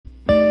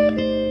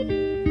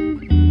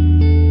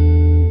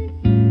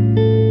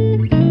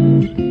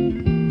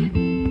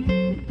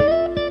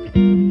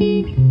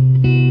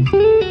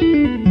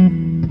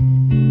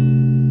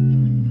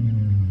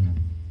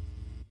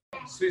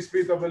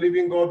of the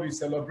living God, we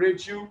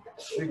celebrate you,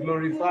 we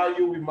glorify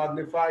you, we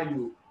magnify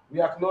you.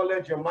 We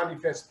acknowledge your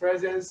manifest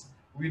presence.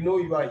 We know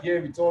you are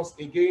here with us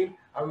again,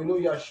 and we know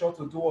you are sure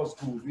to do us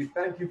good. We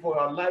thank you for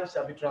our lives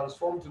shall be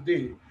transformed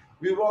today.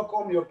 We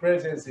welcome your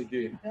presence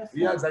again.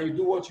 We ask that you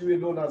do what you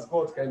alone as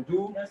God can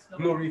do.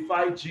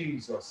 Glorify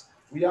Jesus.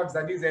 We ask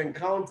that this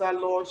encounter,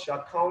 Lord,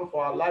 shall count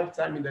for our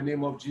lifetime in the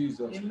name of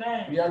Jesus.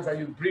 Amen. We ask that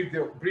you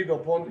breathe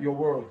upon your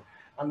word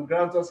and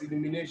grant us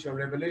illumination,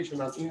 revelation,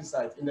 and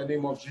insight in the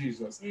name of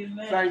Jesus.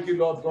 Amen. Thank you,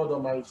 Lord God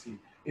Almighty.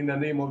 In the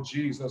name of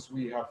Jesus,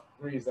 we have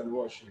praised and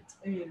worshipped.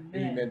 Amen.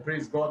 Amen.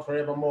 Praise God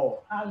forevermore.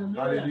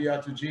 Hallelujah.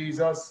 Hallelujah to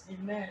Jesus.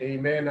 Amen.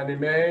 Amen and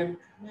amen.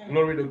 Amen.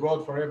 Glory to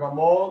God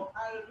forevermore.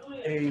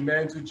 Hallelujah.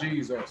 Amen to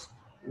Jesus.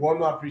 We want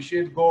to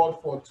appreciate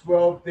God for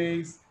 12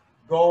 days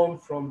gone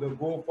from the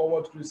Go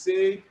Forward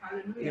Crusade.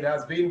 Hallelujah. It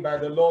has been by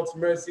the Lord's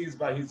mercies,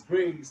 by his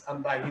grace,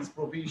 and by his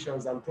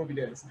provisions and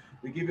providence.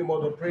 We give him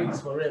all the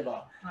praise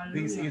forever.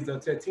 Hallelujah. This is the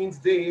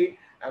 13th day,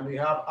 and we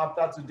have,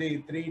 after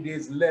today, 3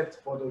 days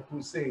left for the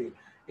crusade.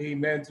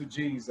 Amen to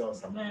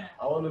Jesus. Amen.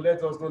 I want to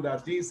let us know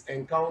that this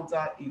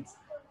encounter is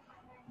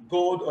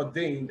God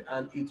ordained,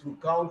 and it will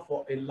count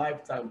for a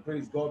lifetime.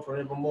 Praise God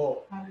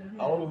forevermore. Hallelujah.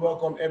 I want to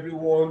welcome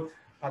everyone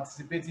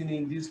participating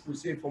in this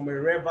crusade from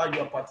wherever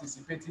you are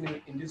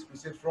participating in this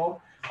crusade from.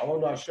 I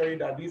want to assure you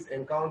that this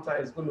encounter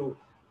is going to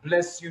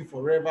bless you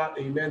forever.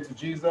 Amen to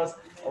Jesus.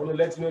 I want to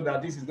let you know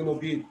that this is going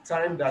to be a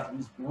time that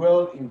is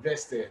well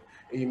invested.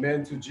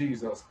 Amen to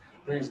Jesus.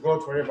 Praise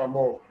God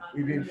forevermore.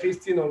 We've been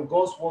feasting on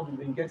God's word. We've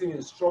been getting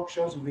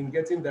instructions. We've been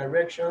getting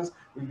directions.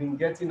 We've been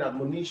getting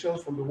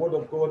admonitions from the word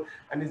of God.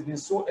 And it's been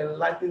so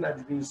enlightening. And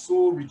it's been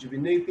so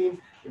rejuvenating.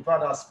 In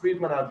fact, our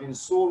spirit man has been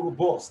so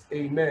robust.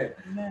 Amen.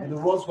 Amen. And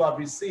the words we have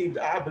received,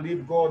 I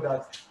believe, God,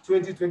 that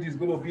 2020 is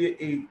going to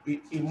be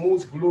a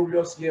most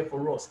glorious year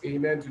for us.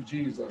 Amen to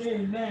Jesus.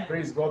 Amen.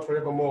 Praise God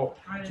forevermore.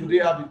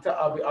 Hallelujah. Today,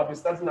 I'll be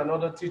starting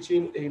another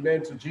teaching.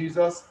 Amen to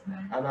Jesus.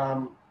 Amen. And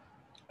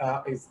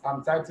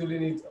I'm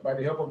titling it, by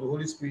the help of the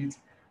Holy Spirit,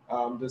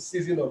 the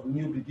season of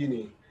new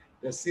beginning.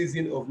 The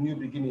season of new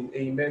beginning.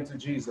 Amen to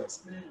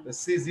Jesus. Amen. The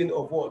season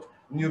of what?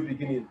 New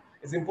beginning.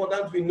 It's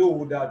important we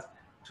know that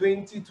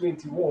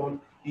 2021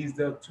 is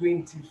the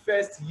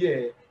 21st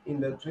year in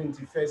the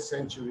 21st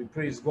century.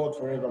 Praise God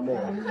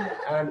forevermore.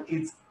 And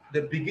it's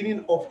the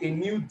beginning of a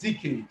new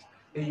decade.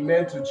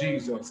 Amen to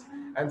Jesus.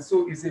 And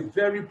so it's a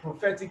very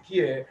prophetic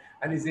year,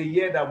 and it's a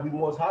year that we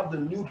must have the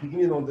new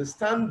beginning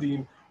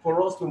understanding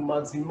for us to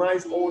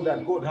maximize all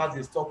that God has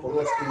in stock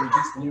for us in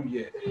this new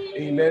year.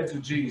 Amen to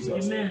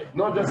Jesus. Amen.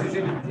 Not just is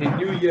it a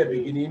new year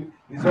beginning,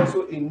 it's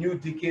also a new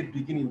decade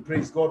beginning.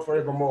 Praise God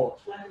forevermore.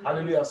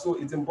 Hallelujah. So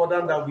it's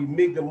important that we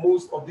make the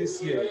most of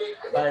this year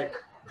by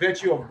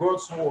virtue of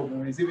God's word. We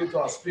receive it to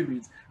our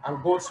spirit,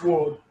 and God's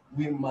word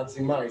we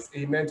maximize.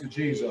 Amen to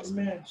Jesus.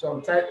 Amen.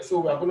 So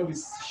we are going to be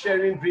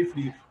sharing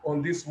briefly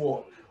on this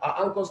word.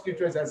 Our anchor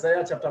scripture is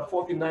Isaiah chapter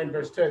 49,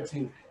 verse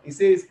 13. It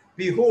says,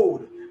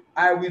 "Behold,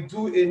 I will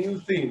do a new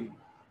thing.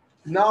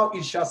 Now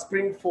it shall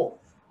spring forth.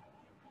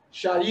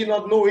 Shall ye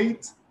not know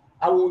it?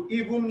 I will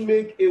even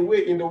make a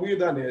way in the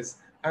wilderness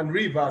and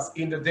rivers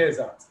in the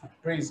desert."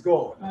 Praise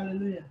God.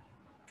 Hallelujah.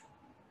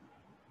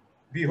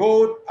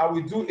 "Behold, I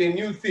will do a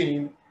new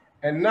thing,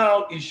 and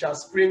now it shall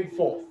spring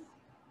forth.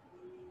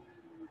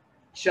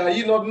 Shall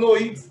ye not know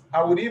it?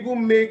 I will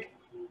even make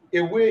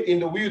a way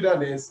in the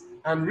wilderness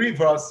and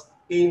rivers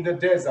in the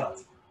desert."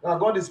 Now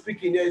God is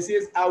speaking here. He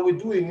says, "I will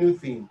do a new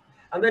thing."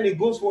 And then he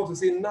goes forward to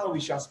say, "Now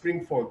it shall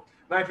spring forth."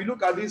 Now, if you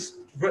look at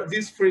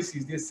these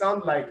phrases, they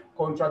sound like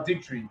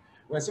contradictory.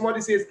 When somebody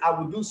says, "I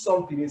will do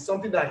something," it's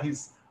something that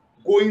he's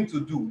going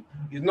to do.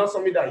 It's not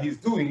something that he's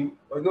doing,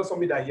 or it's not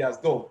something that he has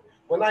done.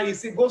 But now he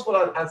goes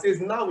forward and says,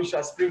 "Now it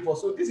shall spring forth."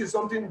 So this is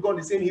something God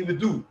is saying he will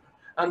do.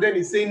 And then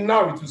he's saying,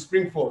 "Now it will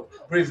spring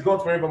forth." Praise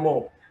God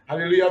forevermore.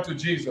 Hallelujah to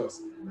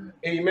Jesus.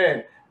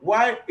 Amen.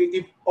 Why,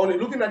 if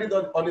looking at it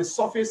on a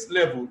surface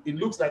level, it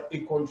looks like a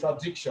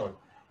contradiction.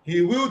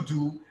 He will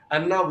do,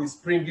 and now he's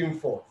springing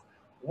forth.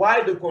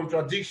 Why the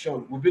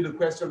contradiction will be the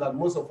question that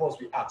most of us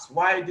will ask.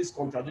 Why this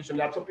contradiction?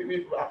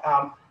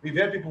 We've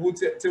heard people who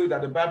tell you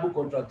that the Bible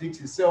contradicts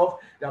itself.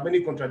 There are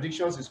many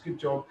contradictions in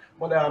scripture,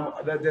 but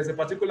there's a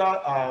particular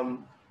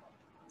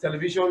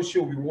television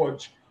show we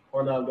watch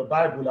on the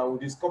Bible, and we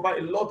discover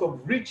a lot of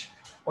rich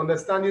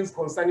understandings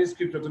concerning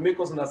scripture to make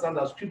us understand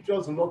that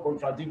scriptures do not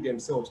contradict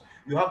themselves.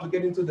 You have to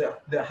get into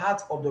the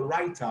heart of the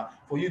writer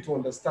for you to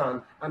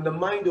understand, and the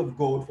mind of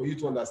God for you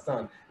to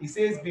understand. He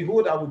says,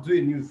 "Behold, I will do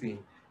a new thing.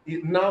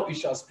 Now it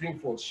shall spring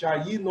forth.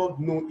 Shall ye not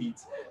know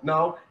it?"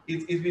 Now,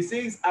 if he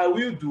says, "I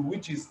will do,"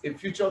 which is a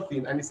future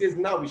thing, and he says,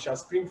 "Now it shall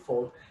spring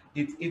forth,"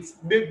 it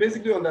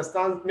basically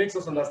makes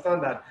us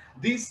understand that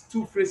these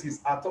two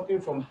phrases are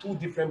talking from two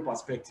different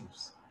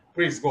perspectives.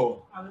 Praise God.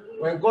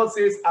 Hallelujah. When God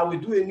says, "I will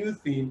do a new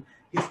thing,"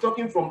 he's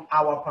talking from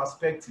our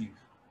perspective.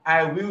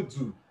 I will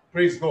do.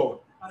 Praise God.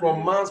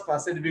 From man's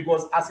perspective,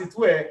 because as it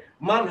were,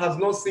 man has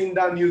not seen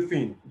that new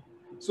thing.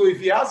 So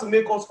if he has to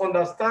make us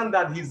understand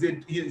that he's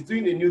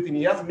doing a new thing,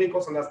 he has to make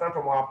us understand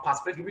from our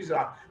perspective,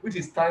 which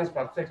is time's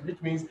perspective,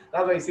 which means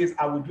that's why he says,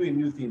 I will do a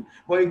new thing.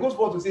 But he goes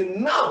forward to say,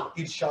 now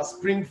it shall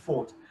spring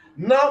forth.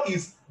 Now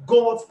is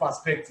God's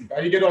perspective.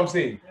 Are you get what I'm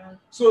saying? Yeah.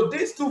 So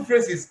these two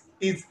phrases,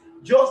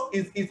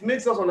 it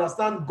makes us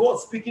understand God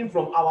speaking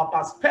from our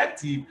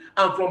perspective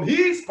and from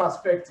his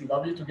perspective.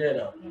 Are we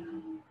together? Mm-hmm.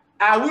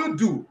 I will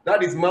do,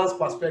 that is man's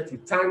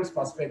perspective, time's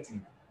perspective.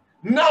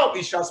 Now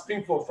it shall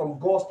spring forth from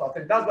God's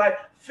perspective. That's why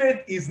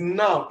faith is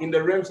now in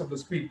the realms of the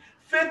spirit.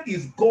 Faith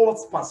is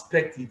God's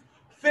perspective.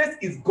 Faith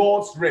is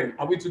God's realm.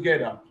 Are we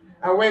together?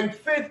 And when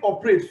faith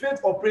operates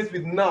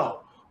with now.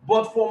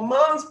 But from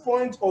man's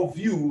point of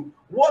view,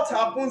 what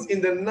happens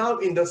in the now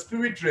in the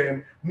spirit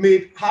realm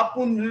may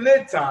happen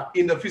later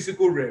in the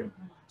physical realm.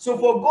 So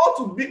for God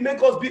to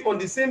make us be on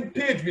the same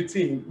page with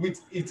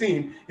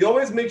him, he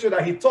always makes sure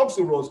that he talks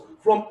to us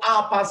from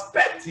our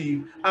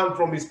perspective and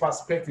from his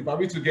perspective. Are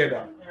we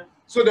together? Yeah.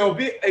 So there will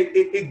be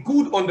a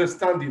good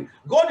understanding.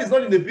 God is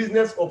not in the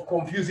business of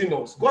confusing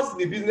us. God's in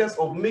the business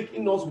of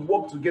making us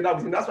work together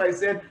with him. That's why he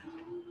said,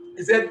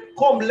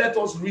 come, let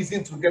us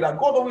reason together.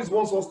 God always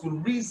wants us to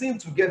reason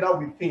together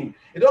with him.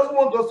 He doesn't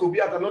want us to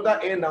be at another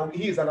end and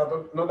he is at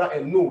another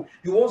end. No,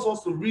 he wants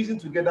us to reason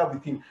together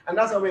with him. And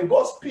that's why when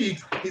God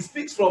speaks, he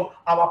speaks from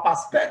our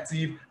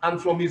perspective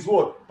and from his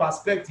word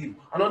perspective.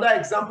 Another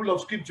example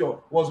of scripture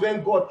was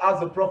when God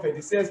asked the prophet,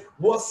 he says,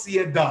 what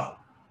seest thou?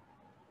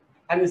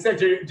 And he said,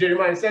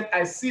 Jeremiah, he said,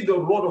 I see the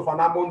rod of an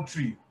almond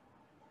tree.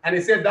 And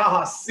he said, thou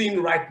hast seen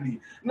rightly.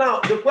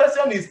 Now, the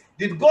question is,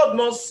 did God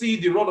not see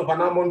the rod of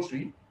an almond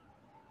tree?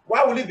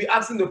 Why will he be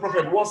asking the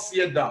prophet, what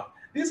seest thou?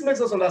 This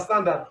makes us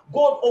understand that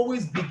God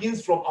always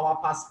begins from our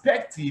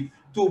perspective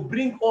to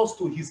bring us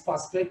to his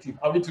perspective.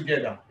 Are we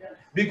together? Yes.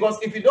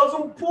 Because if he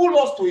doesn't pull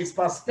us to his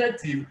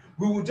perspective,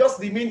 we will just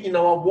remain in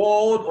our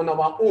world on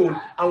our own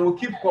and we'll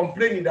keep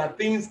complaining that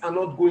things are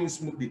not going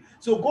smoothly.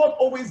 So God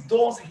always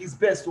does his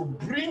best to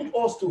bring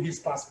us to his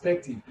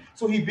perspective.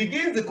 So he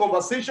begins the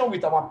conversation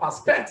with our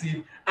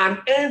perspective and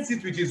ends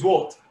it with his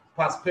what?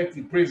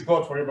 Perspective. Praise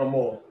God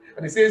forevermore.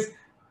 And he says,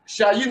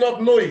 shall you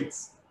not know it?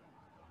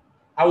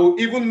 I will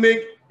even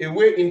make a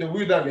way in the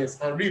wilderness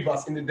and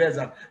rivers in the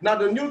desert. Now,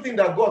 the new thing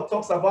that God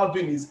talks about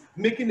doing is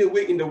making a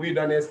way in the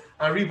wilderness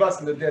and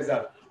rivers in the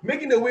desert.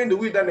 Making a way in the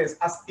wilderness,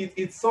 as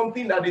it's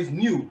something that is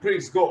new.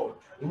 Praise God.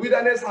 The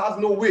wilderness has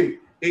no way.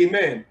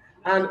 Amen.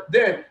 And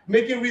then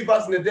making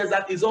rivers in the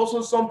desert is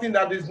also something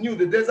that is new.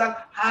 The desert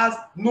has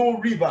no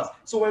rivers.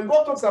 So when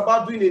God talks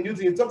about doing a new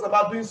thing, he talks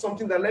about doing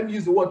something that, let me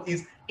use the word,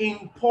 is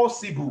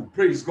impossible.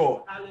 Praise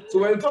God. Hallelujah. So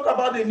when we talk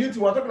about a new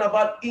thing, we're talking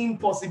about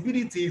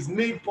impossibilities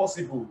made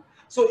possible.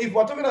 So if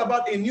we're talking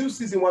about a new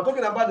season, we're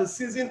talking about the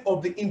season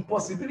of the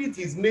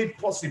impossibilities made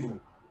possible.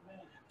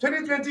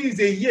 2020 is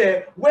a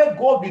year where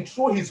God will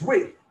throw his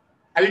way.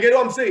 And you get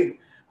what I'm saying?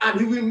 And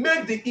he will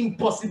make the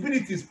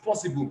impossibilities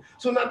possible.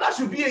 So now that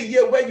should be a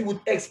year where you would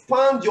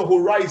expand your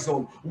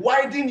horizon,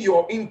 widen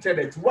your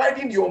intellect,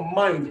 widen your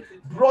mind,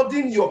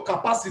 broaden your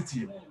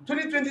capacity.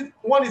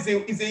 2021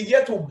 is a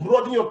year to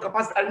broaden your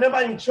capacity. I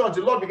remember in church,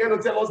 the Lord began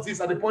to tell us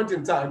this at a point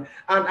in time.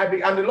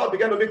 And the Lord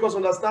began to make us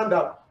understand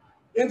that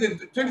in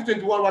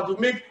 2021,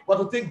 we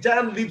to take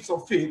giant leaps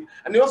of faith.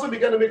 And he also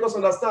began to make us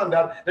understand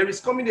that there is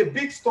coming a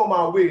big storm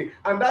our way,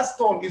 and that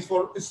storm is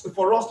for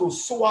us to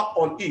soar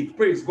on it.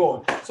 Praise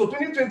God. So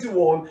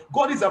 2021,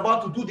 God is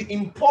about to do the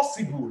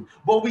impossible,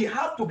 but we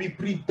have to be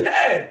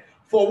prepared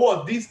for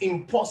what? These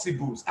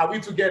impossibles. Are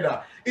we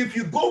together? If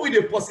you go with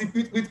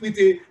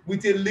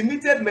a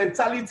limited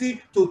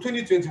mentality to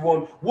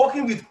 2021,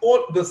 working with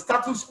all the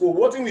status quo,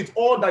 working with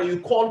all that you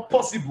call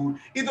possible,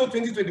 into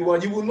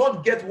 2021, you will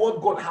not get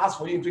what God has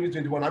for you in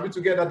 2021. Are we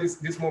together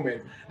this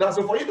moment? Now,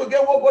 so for you to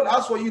get what God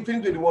has for you in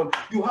 2021,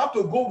 you have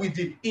to go with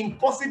the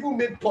impossible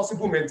made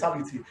possible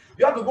mentality.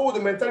 You have to go with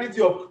the mentality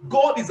of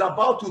God is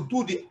about to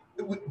do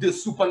the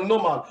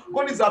supernormal.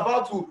 God is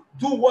about to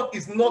do what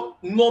is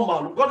not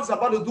normal. God is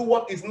about to do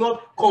what is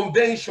not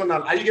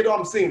conventional. Are you getting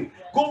what I'm saying?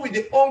 Yeah. Go with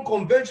the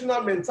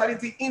unconventional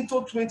mentality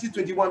into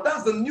 2021.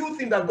 That's the new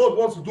thing that God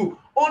wants to do.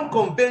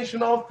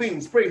 Unconventional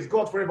things. Praise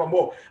God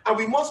forevermore. And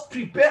we must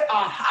prepare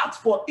our heart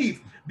for it,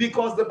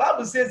 because the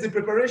Bible says the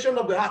preparation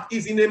of the heart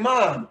is in a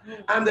man,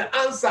 and the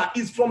answer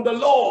is from the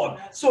Lord.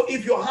 So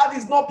if your heart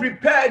is not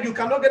prepared, you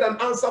cannot get an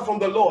answer from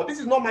the Lord. This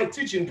is not my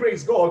teaching,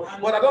 praise God,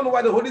 but I don't know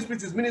why the Holy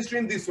Spirit is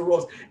ministering this to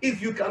us.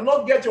 If you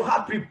cannot get your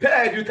heart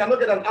prepared, you cannot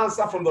get an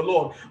answer from the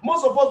Lord.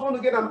 Most of us want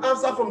to get an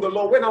answer from the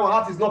Lord when our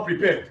heart is not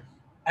prepared.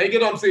 Are you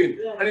get what I'm saying?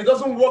 Yeah. And it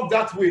doesn't work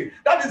that way.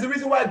 That is the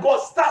reason why God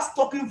starts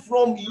talking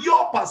from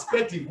your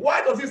perspective.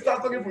 Why does he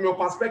start talking from your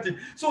perspective?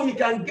 So he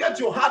can get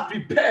your heart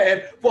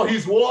prepared for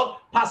his word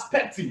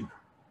perspective.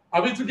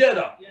 Are we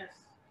together? Yes.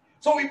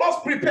 So we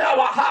must prepare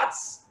our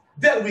hearts.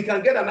 Then we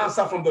can get an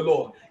answer from the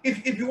Lord.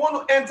 If you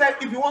want to enter,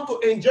 if you want to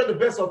enjoy the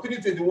best of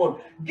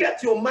 2021,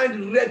 get your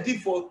mind ready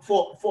for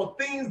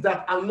things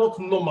that are not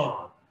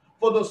normal.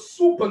 For the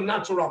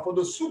supernatural, for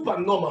the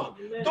supernormal.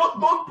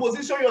 Don't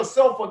position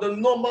yourself for the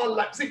normal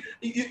life. See,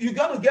 you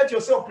got to get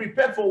yourself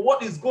prepared for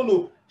what is going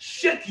to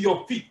shake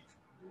your feet.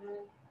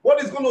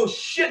 What is going to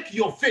shake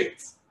your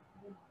faith?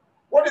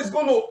 What is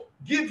going to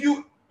give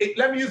you,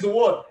 let me use the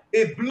word,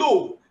 a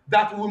blow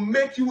that will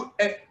make you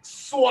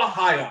soar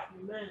higher.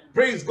 Amen.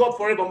 Praise God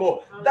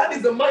forevermore. Amen. That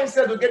is the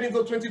mindset to get into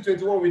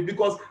 2021 with,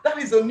 because that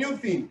is a new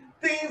thing.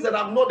 Things that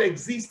have not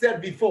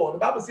existed before. The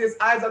Bible says,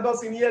 eyes have not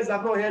seen, ears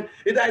have not heard,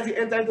 neither has he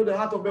entered into the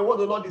heart of man what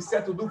the Lord is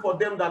said to do for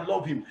them that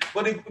love him.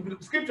 But the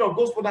scripture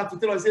goes for that to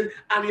tell us,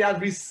 and he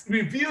has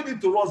revealed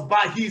it to us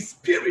by his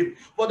spirit.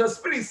 For the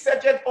spirit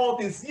searcheth all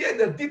things, yea,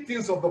 the deep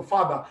things of the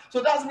Father.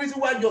 So that's the reason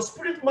why your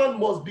spirit man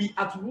must be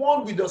at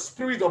one with the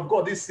Spirit of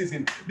God this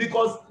season.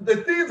 Because the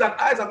things that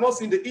eyes have not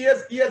seen, the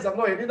ears have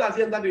not heard, neither has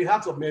he entered the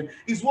hearts of men,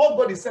 is what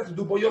God is said to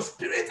do. But your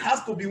spirit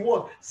has to be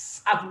what?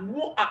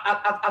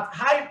 At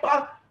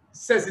hyper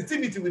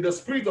sensitivity with the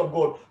Spirit of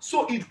God,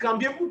 so it can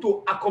be able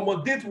to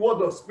accommodate what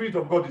the Spirit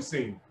of God is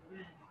saying.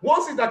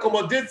 Once it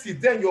accommodates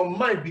it, then your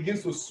mind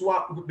begins to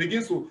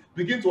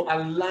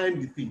align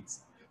with it.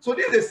 So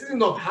this is a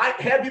season of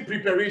heavy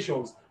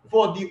preparations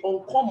for the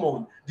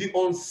uncommon, the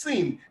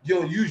unseen,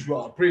 the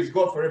unusual. Praise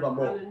God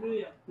forevermore.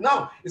 Hallelujah.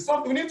 Now, it's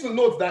something we need to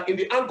note that in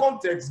the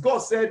context, God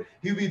said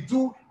he will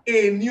do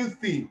a new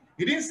thing.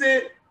 He didn't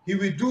say he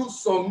will do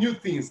some new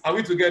things. Are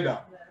we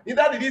together?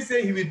 Neither did he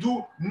say he will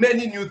do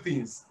many new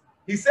things.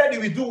 He said he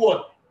will do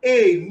what?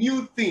 A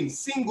new thing.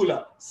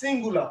 Singular,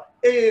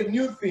 a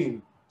new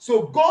thing.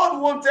 So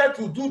God wanted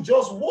to do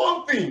just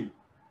one thing.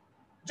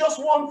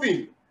 Just one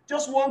thing.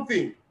 Just one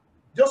thing.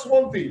 Just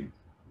one thing.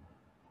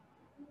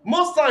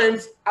 Most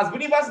times, as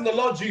believers in the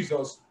Lord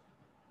Jesus,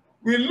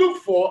 we look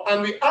for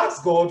and we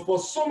ask God for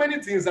so many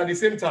things at the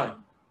same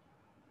time.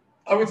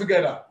 Are we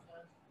together?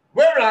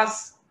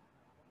 Whereas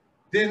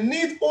they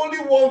need only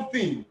one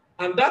thing,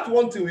 and that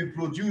one thing will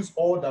produce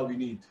all that we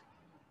need.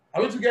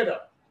 Are we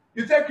together?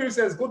 You tell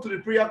Christians, go to the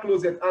prayer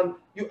closet, and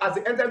you, as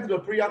they enter into the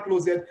prayer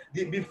closet,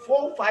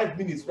 before 5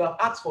 minutes, we have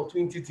asked for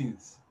 20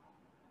 things.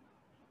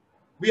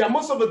 We are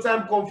most of the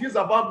time confused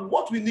about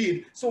what we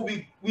need, so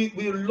we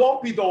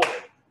lump it all.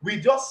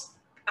 We just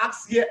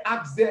ask here,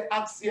 ask there,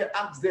 ask here,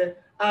 ask there,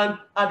 and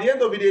at the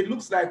end of it, it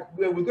looks like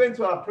when we go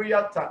into our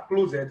prayer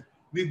closet,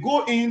 we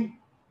go in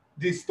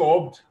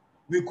disturbed,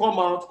 we come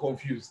out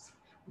confused.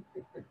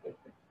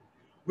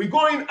 We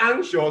go in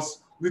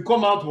anxious, we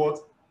come out what?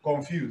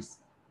 Confused.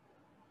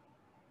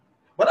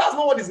 But that's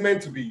not what it's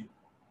meant to be.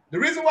 The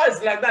reason why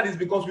it's like that is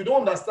because we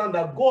don't understand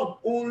that God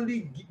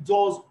only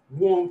does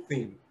one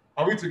thing.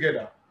 Are we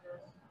together?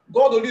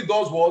 God only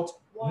does what?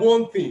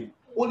 One thing.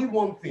 Only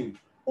one thing.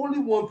 Only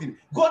one thing.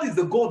 God is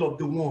the God of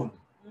the one.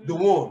 The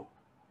one.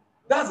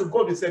 That's the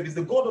God himself. Is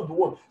the God of the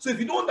one. So if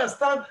you don't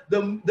understand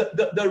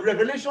the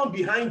revelation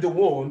behind the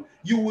one,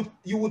 you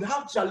would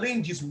have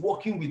challenges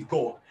walking with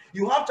God.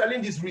 You have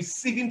challenges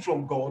receiving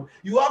from God.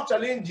 You have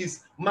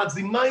challenges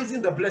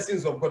maximizing the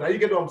blessings of God. Are you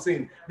getting what I'm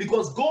saying?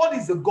 Because God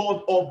is the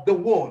God of the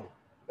one.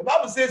 The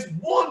Bible says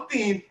one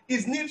thing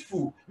is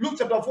needful. Luke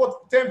chapter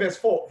 10 verse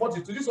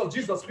 42. This was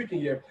Jesus speaking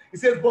here. He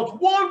says, but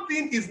one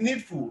thing is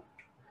needful.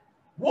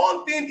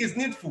 One thing is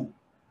needful.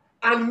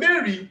 And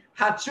Mary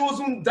had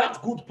chosen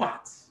that good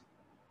part.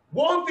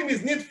 One thing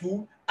is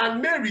needful,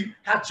 and Mary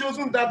had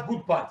chosen that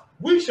good part,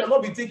 which shall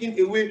not be taken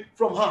away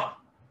from her.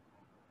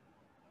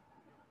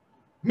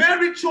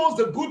 Mary chose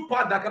the good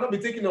part that cannot be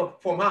taken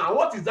from her. And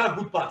what is that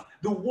good part?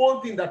 The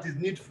one thing that is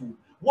needful.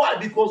 Why?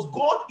 Because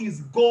God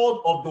is God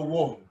of the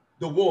one.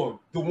 The one,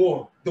 the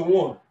one, the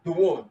one, the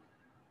one.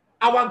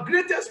 Our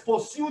greatest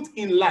pursuit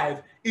in life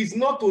is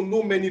not to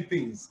know many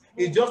things.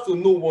 It's just to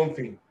know one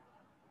thing.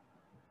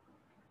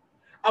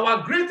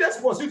 Our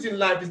greatest pursuit in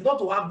life is not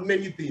to have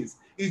many things.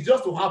 It's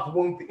just to have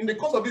one thing. In the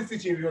course of this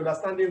teaching, we're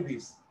understanding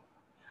this.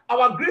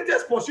 Our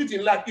greatest pursuit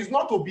in life is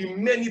not to be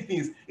many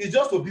things. It's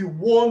just to be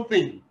one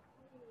thing.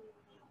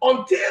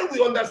 Until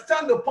we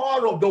understand the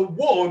power of the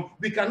one,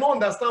 we cannot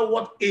understand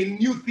what a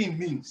new thing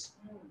means.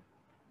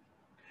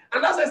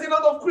 And as I see a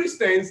lot of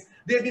Christians,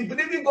 they've been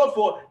believing God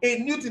for a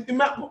new thing.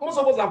 Most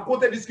of us have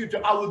quoted this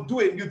scripture, I will do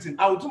a new thing.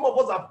 Some of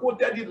us have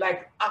quoted it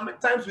like how many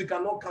times we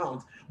cannot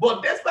count.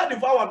 But despite the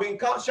fact I've been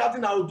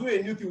shouting, I will do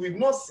a new thing, we've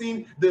not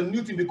seen the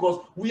new thing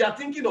because we are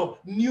thinking of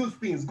new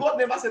things. God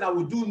never said I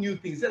will do new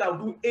things. He said I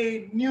will do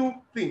a new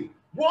thing.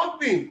 One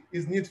thing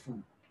is needful.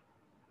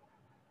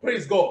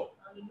 Praise God.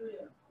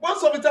 Hallelujah.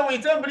 Most of the time when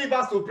you tell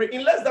believers to pray,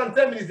 in less than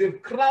 10 minutes,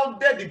 they've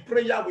crowded the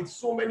prayer with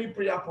so many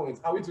prayer points.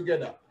 Are we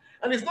together?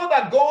 And it's not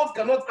that God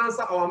cannot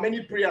answer our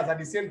many prayers at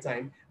the same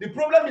time. The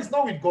problem is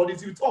not with God,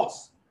 it's with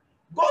us.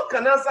 God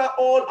can answer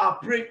all our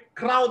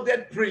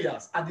crowded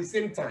prayers at the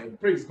same time.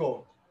 Praise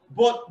God.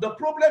 But the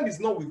problem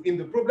is not with him.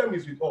 The problem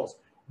is with us.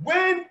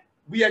 When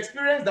we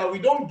experience that we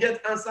don't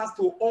get answers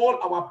to all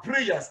our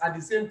prayers at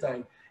the same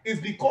time, it's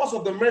because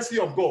of the mercy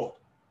of God,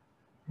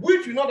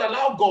 which will not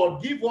allow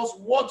God give us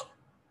what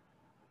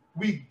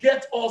we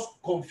get us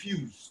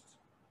confused.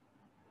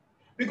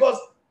 Because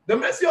the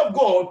mercy of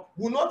God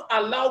will not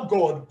allow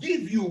God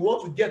give you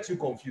what will get you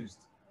confused.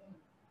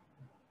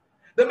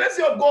 The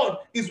mercy of God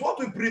is what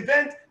will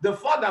prevent the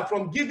father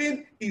from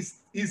giving his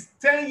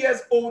 10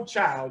 years old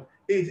child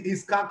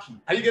his car key.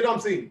 Are you getting what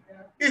I'm saying? Yeah.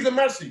 It's the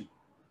mercy.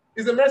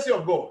 It's the mercy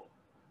of God.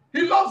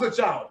 He loves the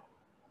child,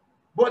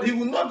 but he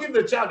will not give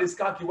the child his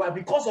car key. Why?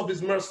 Because of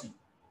his mercy.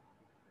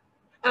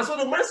 And so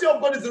the mercy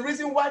of God is the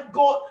reason why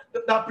God,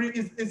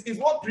 is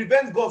what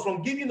prevents God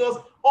from giving us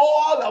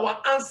all our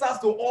answers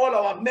to all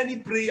our many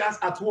prayers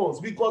at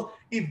once. Because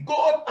if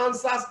God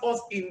answers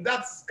us in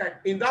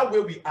that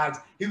way we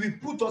ask, he will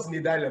put us in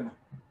a dilemma.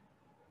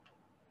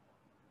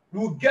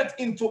 We will get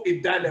into a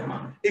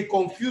dilemma, a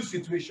confused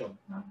situation.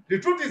 The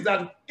truth is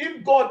that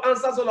if God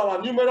answers all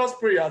our numerous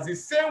prayers the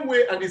same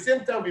way and the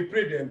same time we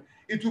pray them,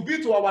 it will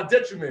be to our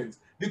detriment,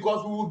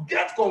 because we will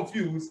get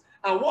confused,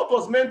 and what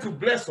was meant to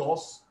bless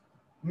us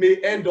may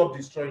end up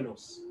destroying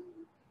us.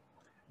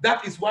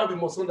 That is why we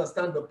must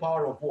understand the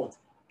power of what?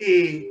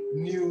 A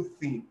new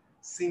thing,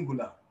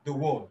 singular, the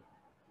one.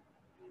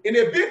 In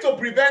a bid to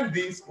prevent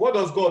this, what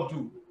does God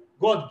do?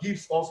 God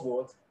gives us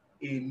what?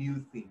 A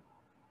new thing.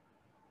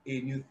 A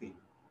new thing.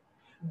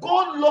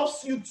 God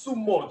loves you too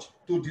much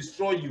to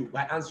destroy you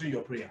by answering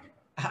your prayer.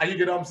 Are you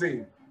getting what I'm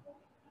saying?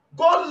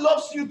 God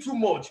loves you too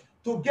much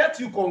to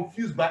get you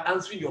confused by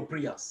answering your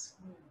prayers.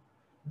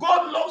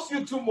 God loves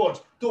you too much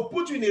to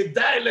put you in a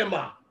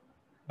dilemma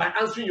by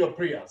answering your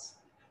prayers.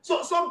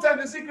 So sometimes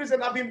the see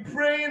Christians have been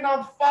praying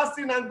and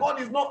fasting and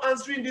God is not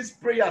answering these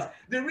prayers.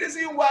 The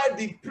reason why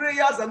the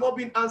prayers are not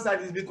being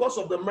answered is because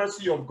of the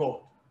mercy of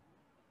God.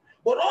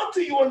 But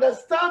until you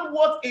understand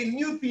what a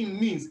new thing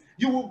means,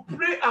 you will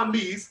pray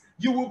amiss,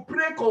 you will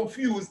pray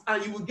confused,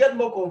 and you will get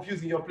more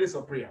confused in your place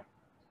of prayer.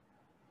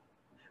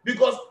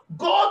 Because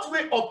God's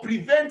way of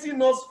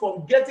preventing us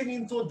from getting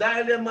into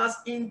dilemmas,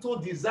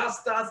 into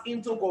disasters,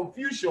 into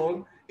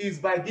confusion is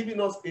by giving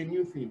us a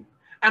new thing.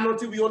 And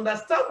until we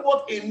understand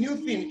what a new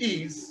thing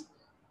is,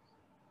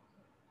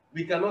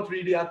 we cannot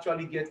really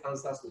actually get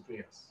answers to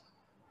prayers.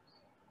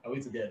 Are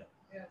we together?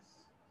 Yes.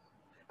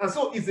 And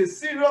so it's a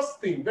serious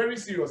thing, very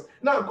serious.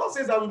 Now God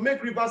says, "I will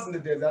make rivers in the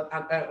desert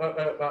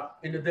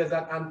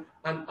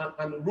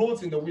and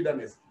roads in the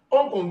wilderness."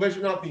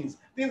 Unconventional things,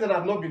 things that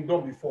have not been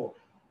done before.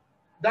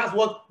 That's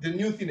what the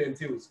new thing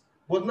entails.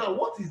 But now,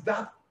 what is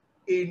that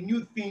a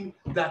new thing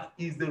that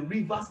is the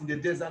rivers in the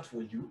desert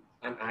for you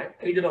and I?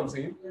 And you get what I'm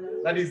saying? Yeah.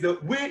 That is the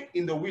way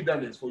in the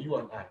wilderness for you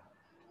and I.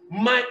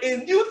 My a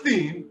new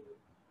thing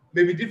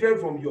may be different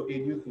from your a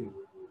new thing.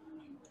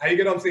 Are you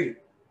get what I'm saying?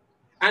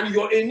 And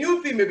your a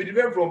new thing may be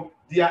different from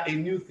their a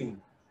new thing.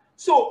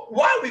 So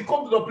while we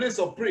come to the place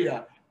of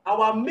prayer,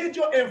 our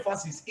major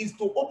emphasis is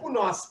to open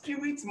our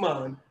spirit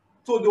man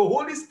to the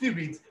Holy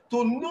Spirit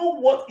to know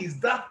what is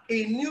that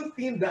a new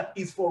thing that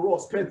is for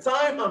us per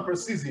time and per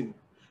season.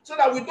 So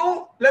that we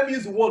don't, let me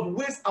use the word,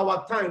 waste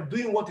our time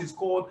doing what is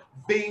called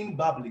vain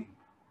babbling.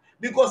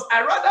 Because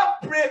I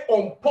rather pray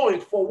on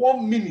point for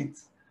 1 minute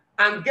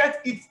and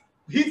get it,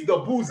 hit the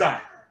bullseye.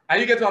 Are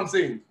you getting what I'm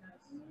saying?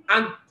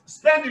 And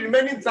spend the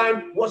remaining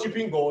time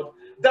worshiping God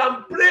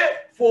than pray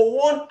for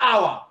 1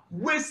 hour,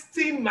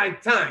 wasting my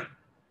time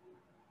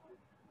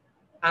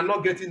and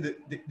not getting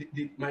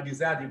my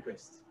desired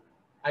request.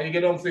 Are you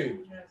getting what I'm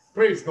saying? Yes.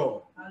 Praise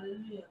God.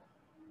 Hallelujah.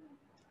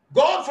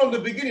 God from the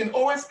beginning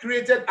always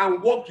created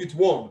and worked with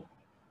one.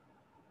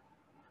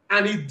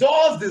 And he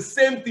does the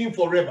same thing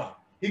forever.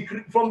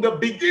 From the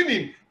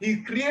beginning,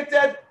 he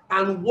created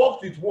and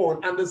worked with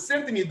one, and the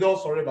same thing he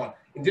does forever.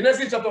 In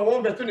Genesis chapter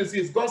 1, verse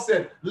 26, God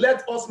said,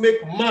 "Let us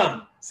make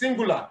man,"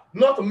 singular,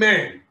 not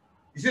men.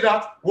 You see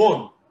that?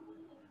 One.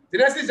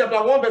 Genesis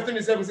chapter 1, verse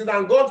 27 says,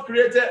 "And God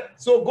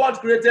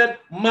created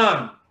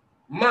man."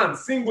 Man,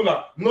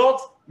 singular, not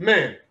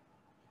men.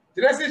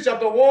 Genesis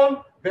chapter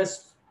 1,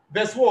 verse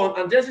 1,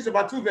 and Genesis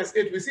chapter 2, verse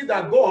 8, we see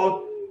that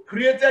God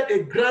created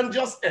a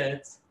grandiose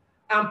earth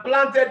and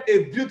planted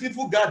a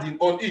beautiful garden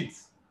on it.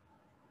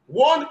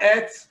 One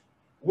earth,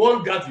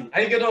 one garden.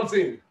 Are you getting what I'm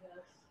saying?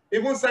 Yes.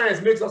 Even science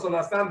makes us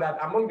understand that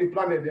among the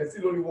planets, there's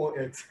still only one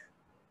earth.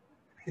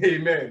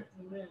 Amen.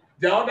 Amen.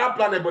 There are other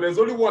planets, but there's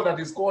only one that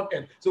is called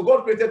earth. So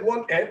God created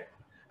one earth,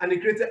 and he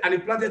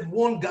planted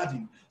one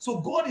garden. So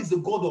God is the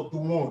God of the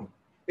one.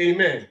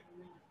 Amen.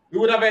 We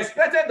would have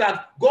expected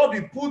that God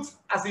will put,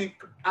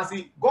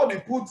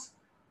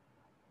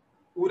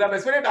 we would have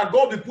expected that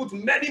God will put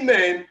many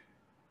men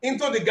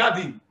into the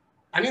garden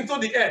and into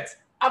the earth.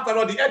 After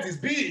all, the earth is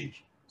big.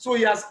 So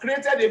he has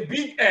created a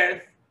big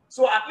earth.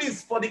 So at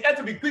least for the earth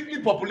to be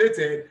quickly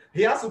populated,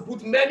 he has to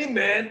put many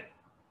men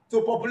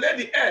to populate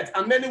the earth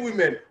and many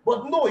women.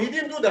 But no, he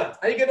didn't do that.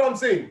 Are you getting what I'm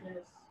saying?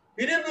 Yes.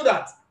 He didn't do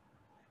that.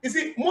 You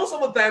see, most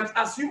of the times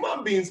as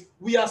human beings,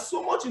 we are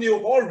so much in a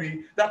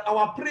hurry that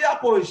our prayer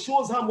point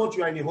shows how much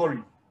you are in a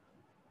hurry.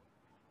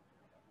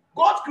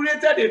 God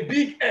created a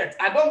big earth.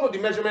 I don't know the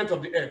measurement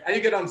of the earth. Are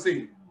you get what I'm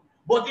saying?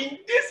 But in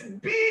this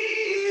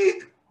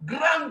big,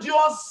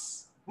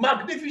 grandiose,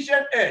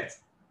 magnificent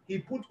earth, he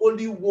put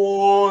only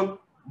one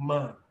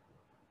man.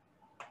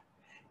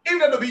 If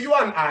there to be you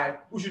and I,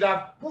 we should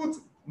have put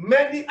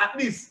many, at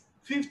least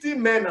 50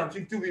 men and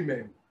 50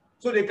 women,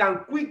 so they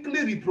can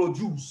quickly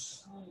reproduce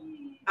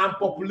and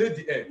populate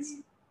the earth.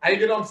 Are you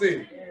getting what I'm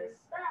saying? Yes.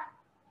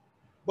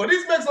 But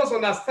this makes us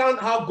understand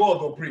how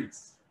God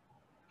operates.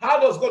 How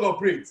does God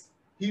operate?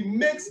 He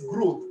makes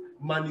growth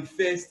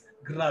manifest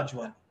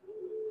gradually.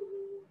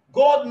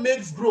 God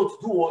makes growth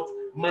do what?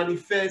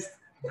 Manifest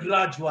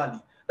gradually.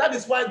 That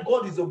is why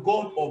God is a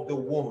God of the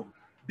one.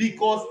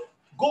 Because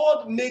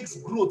God makes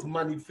growth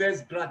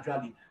manifest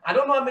gradually. I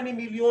don't know how many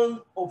millions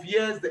of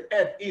years the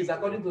earth is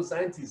according to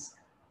scientists.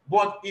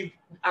 But if,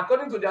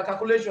 according to their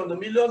calculation, the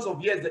millions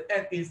of years the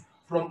earth is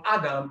from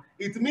Adam,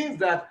 it means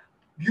that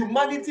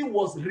humanity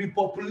was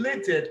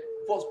populated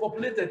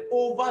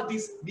over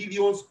these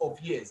millions of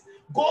years.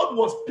 God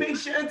was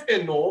patient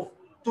enough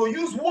to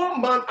use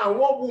one man and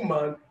one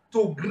woman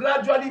to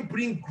gradually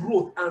bring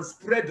growth and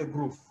spread the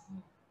growth.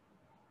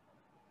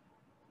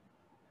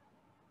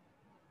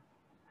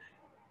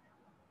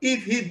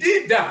 If he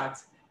did that,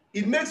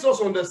 it makes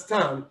us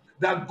understand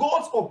that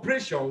God's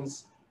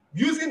operations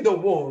using the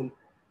one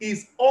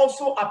is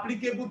also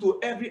applicable to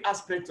every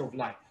aspect of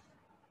life.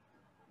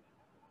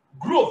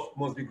 Growth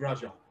must be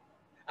gradual.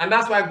 And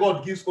that's why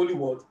God gives only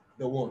what?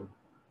 The one.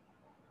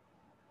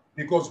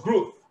 Because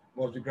growth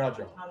must be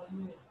gradual.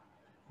 Hallelujah.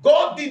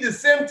 God did the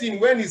same thing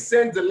when he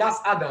sent the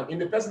last Adam in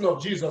the person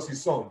of Jesus,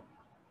 his son.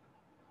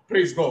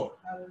 Praise God.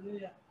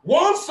 Hallelujah.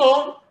 One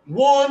son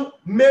won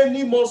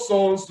many more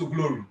sons to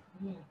glory.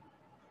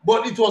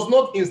 But it was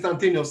not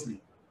instantaneously.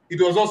 It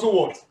was also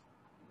what?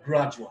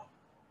 Gradual.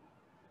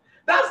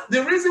 That's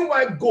the reason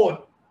why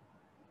God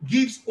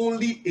gives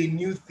only a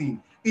new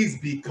thing, is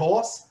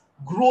because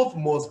growth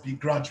must be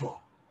gradual.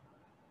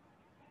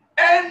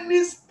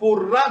 Any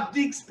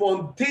sporadic,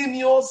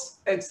 spontaneous,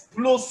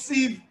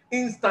 explosive,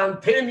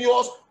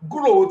 instantaneous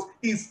growth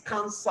is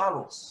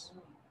cancerous.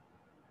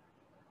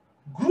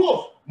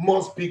 Growth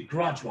must be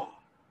gradual.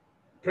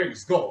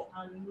 Praise God.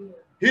 Hallelujah.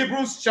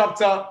 Hebrews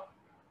chapter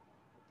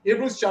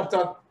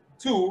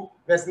 2,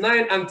 verse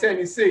 9 and 10,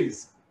 it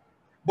says,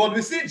 but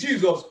we see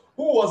Jesus,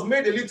 who was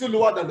made a little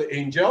lower than the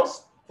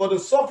angels for the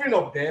suffering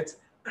of death,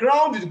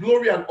 crowned with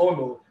glory and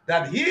honor,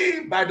 that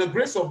he, by the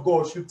grace of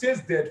God, should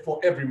taste death for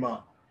every man.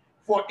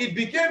 For it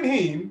became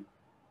him,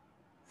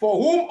 for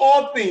whom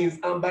all things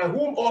and by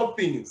whom all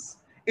things,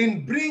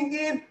 in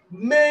bringing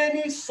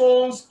many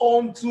sons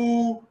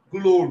unto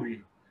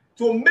glory,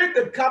 to make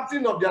the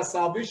captain of their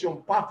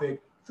salvation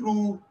perfect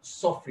through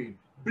suffering,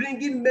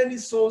 bringing many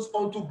sons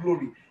unto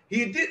glory.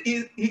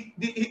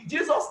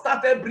 Jesus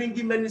started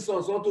bringing many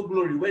sons unto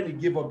glory when he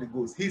gave up the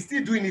ghost. He's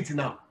still doing it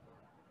now.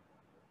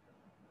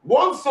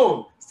 One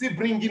son still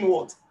bringing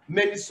what?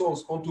 Many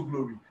sons unto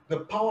glory.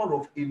 The power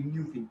of a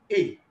new thing.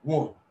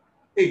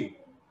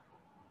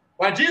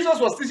 While Jesus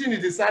was teaching his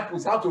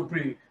disciples how to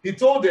pray, he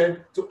told them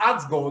to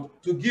ask God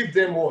to give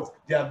them what?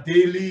 Their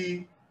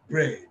daily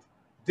bread.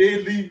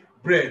 Daily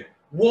bread.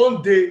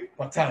 1 day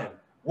per time.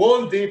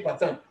 1 day per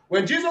time.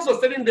 When Jesus was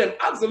telling them,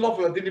 ask the Lord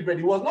for your daily bread,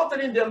 he was not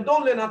telling them,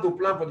 don't learn how to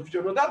plan for the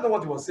future. No, that's not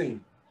what he was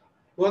saying.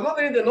 He was not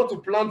telling them not to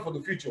plan for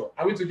the future.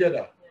 Are we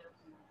together?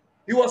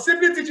 He was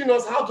simply teaching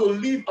us how to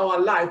live our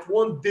life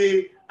 1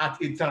 day at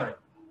a time.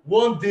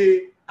 1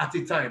 day at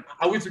a time.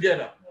 Are we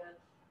together?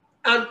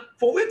 And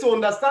for we to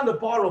understand the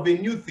power of a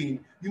new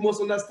thing, you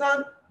must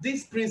understand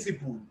this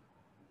principle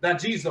that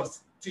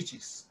Jesus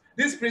teaches.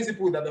 This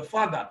principle that the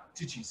Father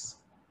teaches.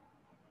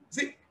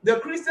 See, the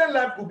Christian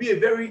life will be a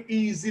very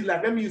easy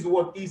life. Let me use the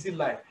word easy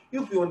life.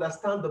 If we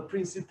understand the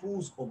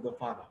principles of the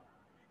Father.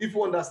 If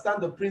we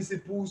understand the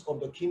principles of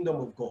the kingdom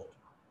of God.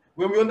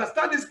 When we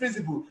understand this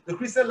principle, the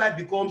Christian life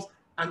becomes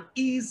an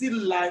easy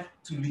life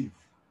to live.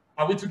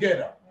 Are we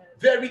together?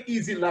 Very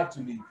easy life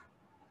to live.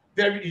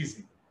 Very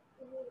easy.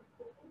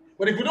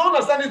 But if we don't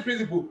understand this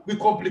principle, we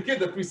complicate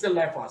the Christian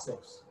life for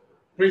ourselves.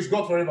 Praise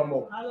God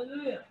forevermore.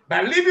 Hallelujah.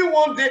 By living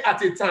 1 day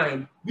at a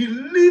time, we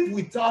live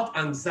without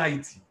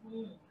anxiety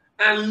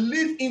and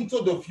live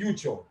into the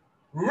future,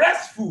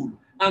 restful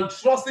and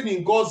trusting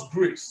in God's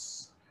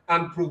grace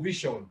and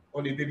provision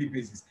on a daily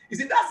basis. You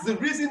see, that's the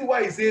reason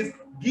why he says,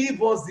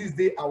 give us this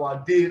day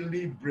our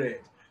daily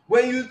bread.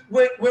 When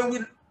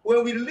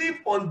we live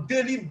on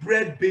daily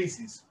bread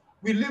basis,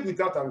 we live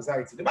without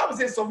anxiety. The Bible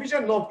says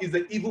sufficient enough is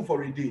the evil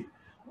for a day.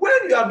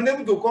 When you have been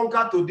able to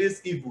conquer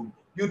today's evil,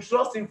 you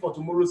trust him for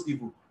tomorrow's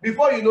evil.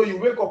 Before you know, you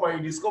wake up and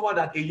you discover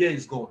that a year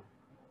is gone.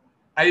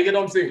 Are you getting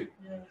what I'm saying?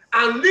 Yes.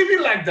 And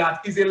living like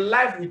that is a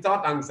life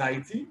without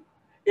anxiety,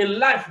 a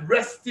life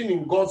resting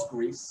in God's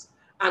grace,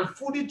 and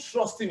fully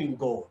trusting in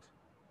God.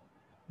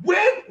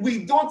 When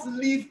we don't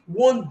live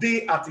 1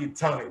 day at a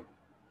time,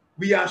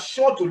 we are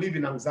sure to live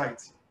in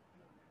anxiety.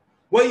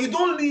 When you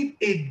don't live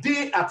a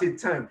day at a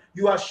time,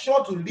 you are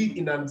sure to live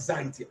in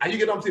anxiety. Are you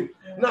getting what I'm saying?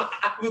 Yes. Now,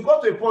 we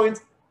got to a point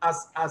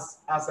as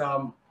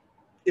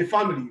a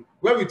family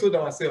where we told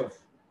ourselves,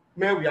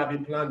 man, we have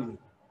been planning.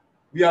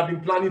 We have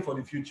been planning for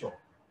the future.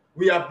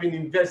 We have been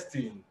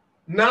investing.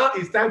 Now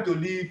it's time to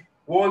live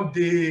 1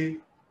 day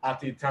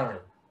at a time.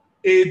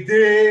 A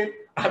day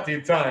at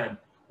a time.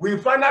 We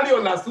finally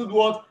understood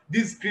what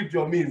this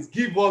scripture means.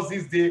 Give us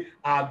this day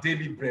our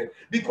daily bread.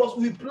 Because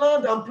we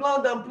planned and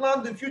planned and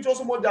planned the future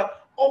so much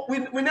that we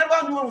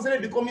never knew when we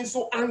started becoming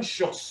so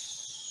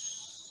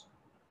anxious.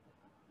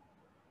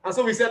 And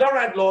so we said, all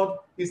right, Lord,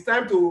 it's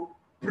time to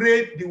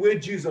pray the way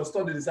Jesus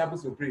taught the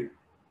disciples to pray.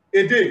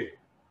 A day,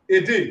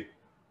 a day.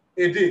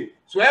 a day.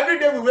 So every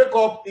day we wake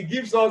up, he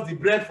gives us the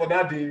bread for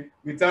that day.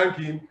 We thank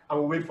him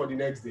and we wait for the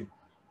next day.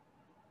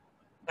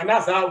 And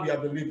that's how we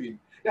have been living.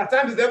 There are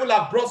times the devil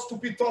have brought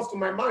stupid thoughts to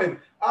my mind.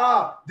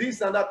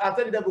 This and that. I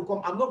tell the devil,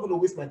 come, I'm not going to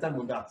waste my time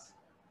on that.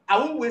 I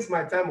won't waste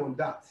my time on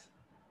that.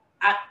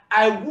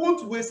 I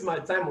won't waste my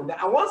time on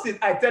that. And once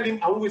I tell him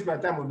I won't waste my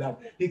time on that,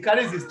 he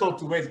carries his thought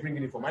to where he's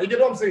bringing it from. You get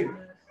what I'm saying?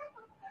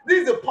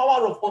 This is the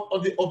power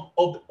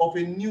of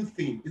a new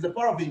thing. It's the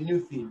power of a new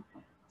thing.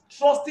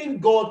 Trusting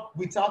God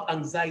without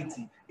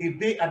anxiety, a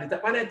day at a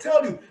time. And I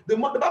tell you, the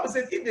Bible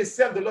says, if they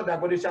serve the Lord their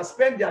God, they shall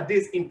spend their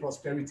days in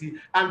prosperity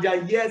and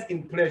their years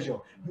in pleasure.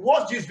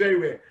 Watch this very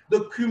well.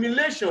 The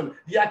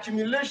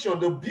accumulation,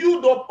 the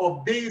build-up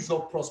of days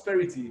of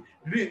prosperity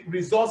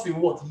results in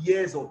what?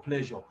 Years of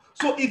pleasure.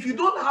 So if you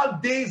don't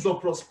have days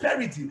of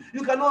prosperity,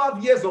 you cannot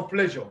have years of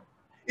pleasure.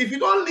 If you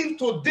don't live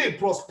today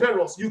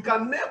prosperous, you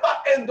can never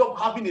end up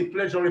having a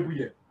pleasurable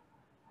year.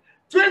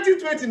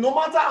 2020, no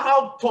matter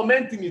how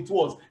tormenting it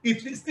was, it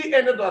still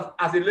ended up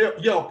as a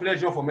year of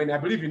pleasure for many. I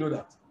believe you know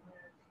that.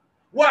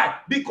 Why?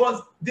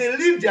 Because they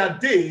live their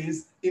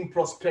days in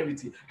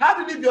prosperity. How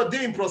do you live your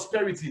day in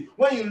prosperity?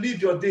 When you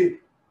live your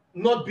day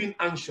not being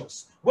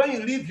anxious. When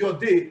you live your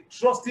day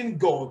trusting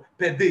God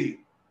per day.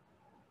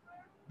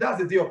 That's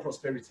the day of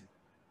prosperity.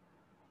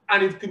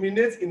 And it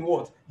culminates in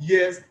what?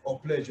 Years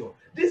of pleasure.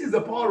 This is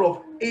the power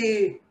of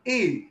a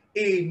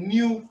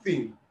new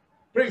thing.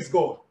 Praise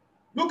God.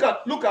 Look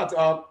at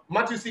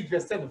Matthew 6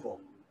 verse 34.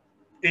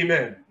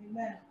 Amen.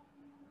 Amen.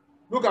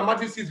 Look at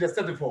Matthew 6 verse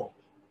 34.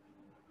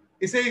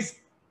 It says,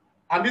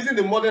 I'm using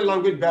the modern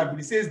language Bible.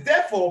 It says,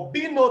 therefore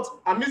be not,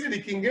 I'm using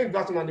the King James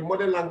Version and the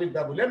modern language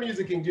Bible. Let me use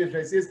the King James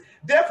Version. It says,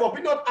 therefore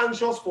be not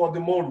anxious for the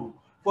morrow.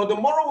 For the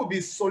morrow will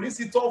be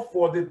solicitor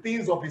for the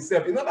things of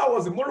himself. In other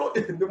words, the morrow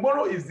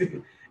is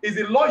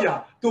a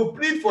lawyer to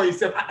plead for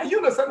himself. You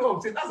understand what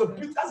I'm saying?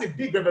 That's a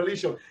big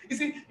revelation. You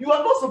see, you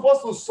are not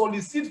supposed to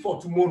solicit for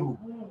tomorrow.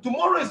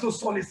 Tomorrow is to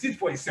solicit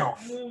for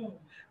yourself.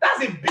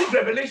 That's a big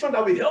revelation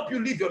that will help you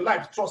live your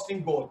life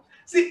trusting God.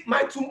 See,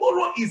 my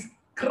tomorrow is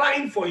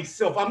crying for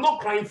itself. I'm not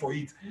crying for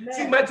it. Amen.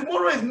 See, my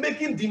tomorrow is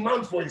making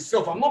demand for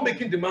itself. I'm not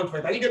making demand for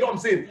it. And you get what I'm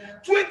saying? Yeah.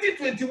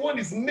 2021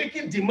 is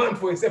making demand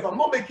for itself. I'm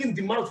not making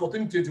demand for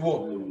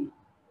 2021.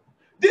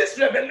 This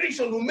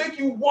revelation will make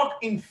you walk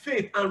in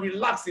faith and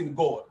relax in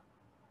God.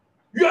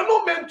 You are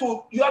not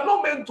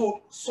meant to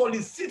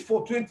solicit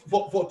for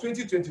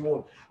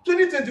 2021.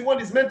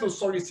 2021 is meant to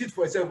solicit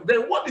for itself.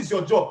 Then what is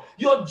your job?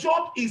 Your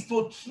job is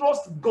to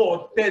trust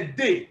God per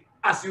day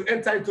as you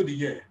enter into the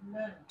year.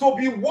 Amen. To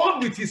be one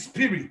with his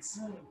spirit,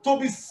 to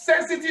be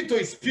sensitive to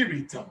his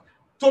spirit,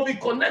 to be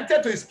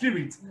connected to his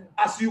spirit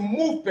as you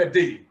move per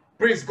day.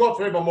 Praise God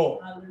forevermore.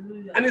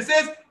 Hallelujah. And it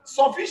says,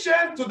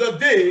 sufficient to the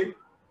day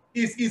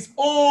is his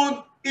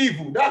own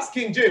evil. That's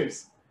King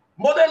James.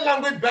 Modern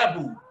language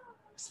Bible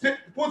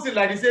puts it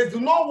like it says, do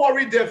not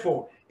worry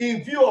therefore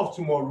in view of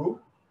tomorrow,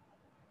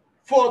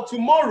 for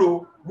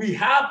tomorrow we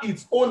have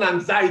its own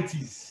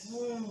anxieties.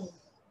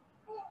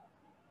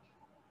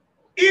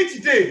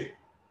 Each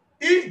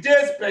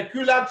day's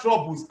peculiar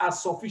troubles are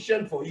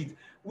sufficient for it.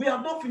 We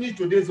have not finished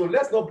today's zone.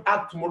 Let's not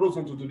add tomorrow's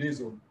zone to today's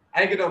zone.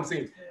 I get what I'm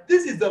saying. Yeah.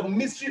 This is the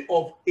mystery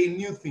of a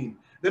new thing.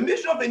 The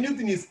mystery of a new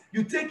thing is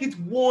you take it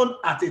one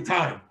at a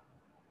time.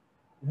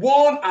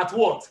 One at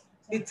what?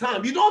 A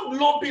time. You don't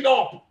lump it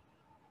up.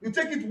 You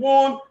take it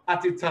one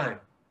at a time.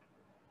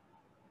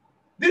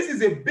 This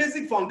is a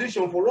basic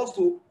foundation for us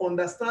to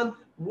understand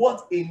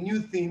what a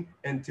new thing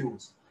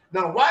entails.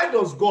 Now, why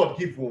does God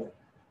give one?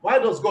 Why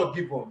does God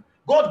give one?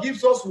 God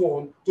gives us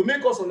one to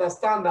make us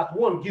understand that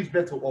one gives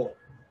birth to all.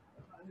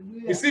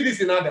 Hallelujah. You see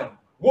this in Adam.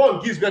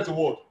 One gives birth to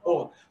what?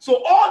 All.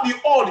 So all the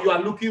all you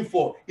are looking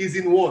for is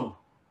in one.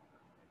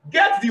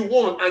 Get the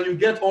one and you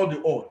get all the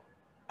all.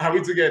 Are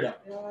we together?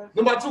 Yes.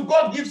 Number two,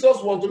 God gives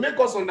us one to make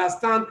us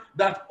understand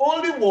that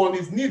only one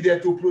is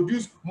needed to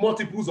produce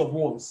multiples of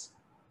ones.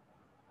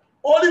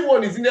 Only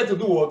one is needed to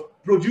do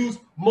what? Produce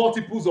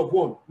multiples of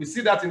one. We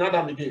see that in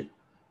Adam again.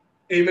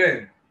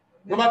 Amen.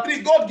 Number three,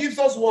 God gives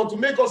us one to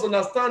make us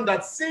understand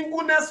that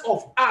singleness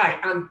of eye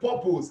and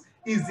purpose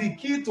is the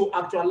key to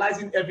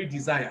actualizing every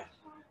desire.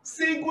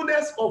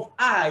 Singleness of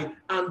eye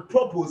and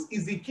purpose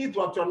is the key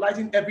to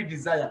actualizing every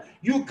desire.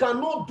 You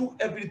cannot do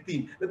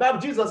everything. The Bible,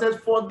 Jesus says,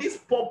 for this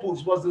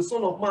purpose was the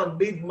Son of Man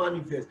made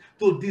manifest,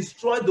 to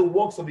destroy the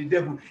works of the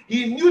devil.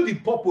 He knew the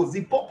purpose.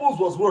 The purpose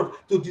was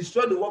what? To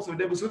destroy the works of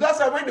the devil. So that's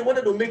why when they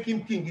wanted to make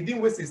him king, he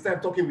didn't waste his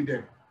time talking with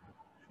them.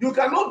 You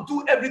cannot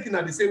do everything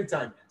at the same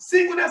time.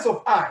 Singleness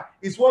of eye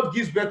is what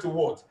gives birth to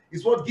what?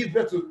 Is what gives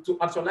birth to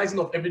actualizing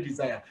of every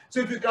desire. So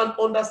if you can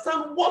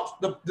understand what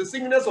the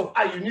singleness of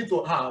eye you need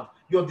to have,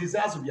 your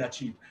desires will be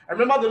achieved. I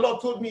remember the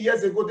Lord told me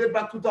years ago, day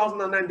back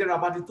 2009,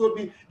 thereabout, he told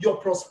me, your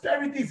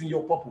prosperity is in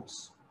your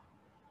purpose.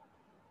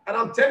 And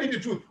I'm telling you the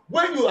truth.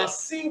 When you are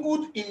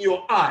singled in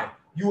your eye,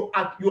 you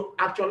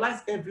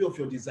actualize every of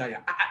your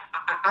desire.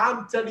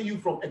 I'm telling you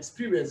from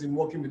experience in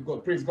working with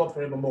God. Praise God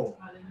forevermore.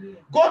 Hallelujah.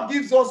 God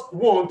gives us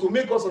one to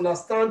make us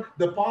understand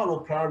the power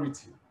of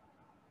priority.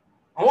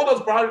 And what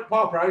does power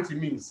of priority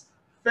means?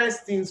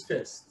 First things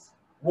first.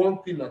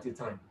 one thing at a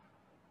time.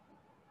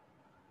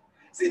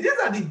 See, these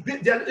are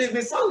they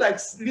may sound like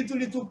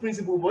little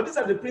principles, but these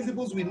are the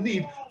principles we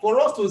need for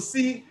us to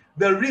see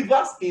the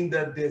rivers in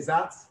the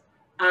desert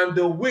and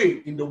the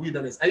way in the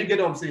wilderness. Are you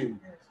getting what I'm saying?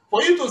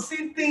 For you to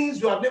see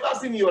things you have never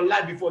seen in your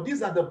life before,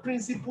 these are the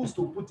principles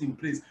to put in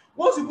place.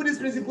 Once you put these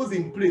principles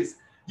in place,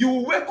 you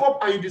will wake up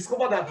and you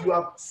discover that you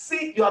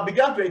have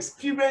begun to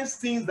experience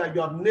things that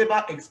you have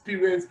never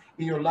experienced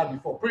in your life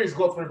before. Praise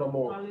God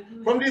forevermore.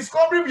 Hallelujah. From the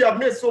discovery we have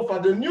made so far,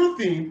 the new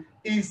thing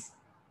is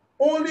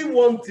only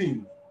one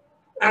thing.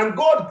 And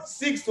God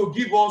seeks to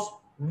give us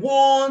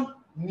one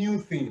new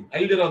thing. Are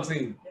you getting what I'm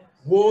saying? Yes.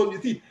 One new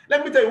thing.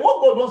 Let me tell you,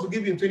 what God wants to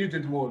give you in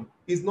 2021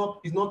 is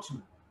not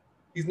two.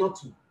 It's not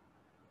two.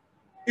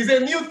 It's a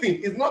new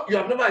thing. It's not, you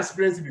have never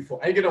experienced it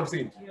before. Are you getting what I'm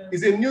saying? Yes.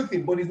 It's a new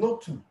thing, but it's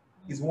not two.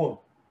 It's one.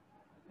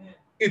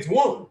 It's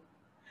one.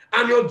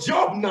 And your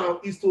job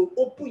now is to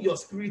open your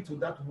spirit to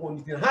that one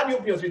thing. How do you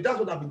open your spirit? That's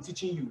what I've been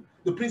teaching you.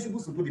 The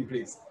principles to put in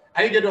place.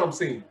 Are you getting what I'm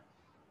saying?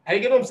 Are you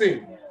getting what I'm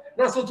saying? Yeah.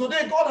 Now, so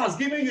today, God has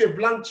given you a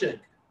blank check,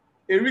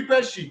 a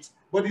repair sheet,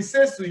 but He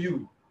says to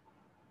you,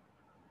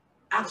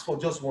 ask for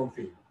just one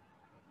thing.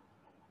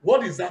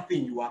 What is that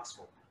thing you ask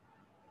for?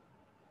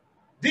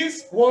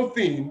 This one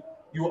thing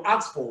you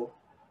ask for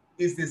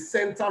is the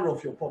center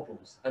of your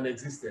purpose and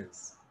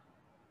existence.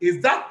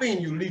 It's that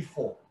thing you live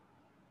for.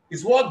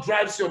 It's what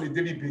drives you on a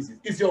daily basis.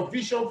 It's your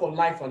vision for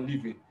life and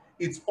living.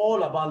 It's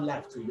all about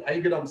life to you. Are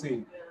you getting what I'm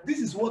saying? This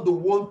is what the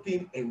one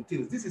thing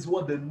entails. This is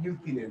what the new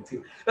thing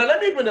entails. Now, let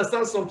me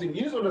understand something.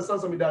 You need to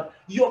understand something, that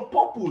your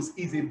purpose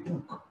is a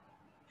book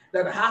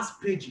that has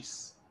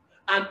pages.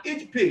 And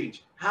each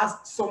page has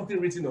something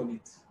written on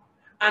it.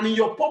 And in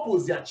your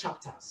purpose, there are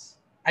chapters.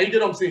 Are you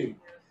getting what I'm saying?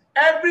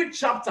 Every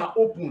chapter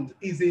opened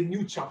is a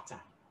new chapter.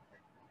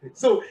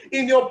 So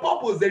in your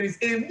purpose, there is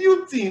a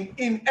new thing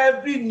in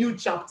every new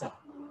chapter.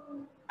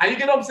 Are you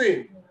getting what I'm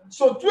saying?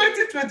 So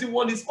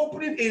 2021 is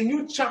opening a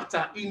new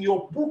chapter in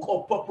your book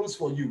of purpose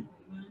for you.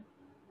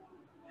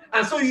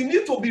 And so you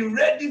need to be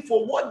ready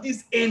for what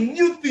this a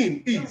new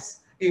thing is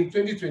in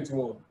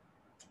 2021.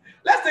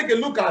 Let's take a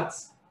look at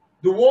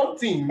the one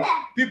thing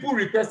people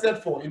requested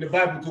for in the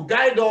Bible to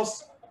guide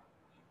us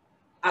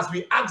as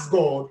we ask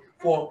God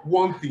for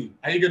one thing.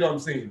 Are you getting what I'm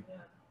saying?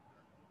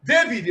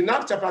 David, in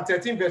Acts chapter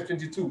 13, verse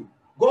 22,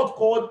 God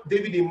called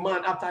David a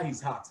man after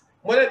his heart.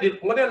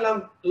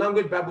 Modern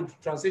language Bible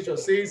translation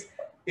says,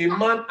 a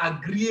man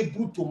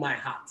agreeable to my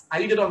heart.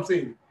 Are you getting what I'm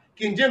saying?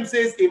 King James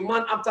says, a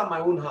man after my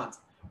own heart.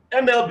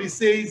 MLB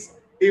says,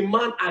 a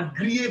man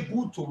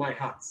agreeable to my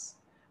heart.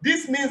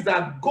 This means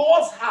that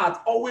God's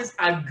heart always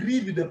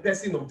agreed with the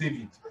person of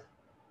David.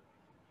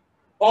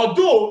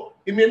 Although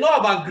he may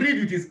not have agreed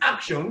with his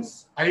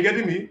actions, are you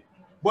getting me?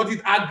 But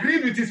it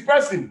agreed with his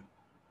person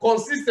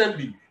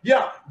consistently.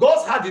 Yeah,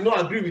 God's heart did not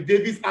agree with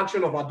David's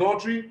action of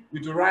adultery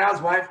with Uriah's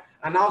wife,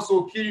 and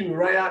also killing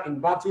Uriah in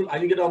battle. Are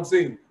you getting what I'm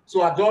saying?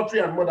 So adultery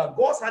and murder.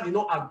 God's heart did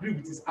not agree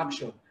with his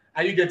action.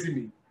 Are you getting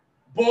me?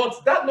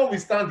 But that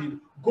notwithstanding,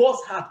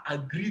 God's heart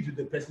agreed with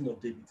the person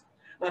of David.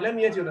 Now let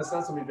me let you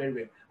understand something very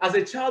well. As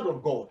a child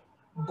of God,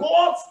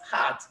 God's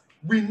heart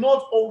will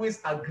not always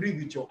agree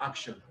with your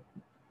action.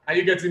 Are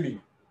you getting me?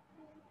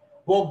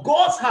 But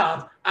God's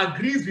heart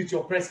agrees with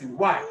your person.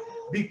 Why?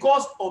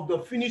 Because of the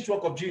finished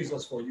work of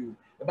Jesus for you.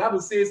 The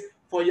Bible says,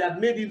 for he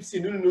had made him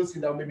sin, who knows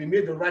sin, that may be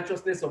made the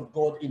righteousness of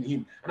God in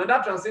him.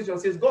 Another translation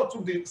says, God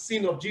took the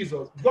sin of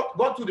Jesus,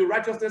 God took the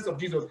righteousness of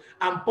Jesus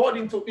and poured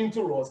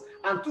into us,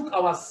 and took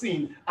our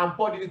sin and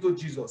poured it into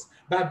Jesus.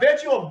 By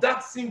virtue of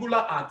that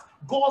singular act,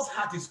 God's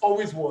heart is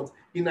always what?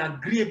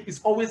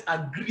 Is always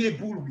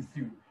agreeable with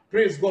you.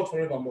 Praise God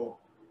forevermore.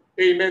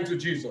 Amen to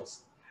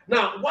Jesus.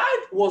 Now,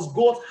 why was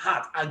God's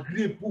heart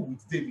agreeable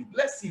with David?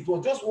 Let's see. It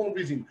was just one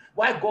reason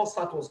why God's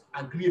heart was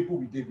agreeable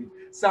with David.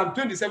 Psalm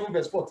 27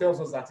 verse 4 tells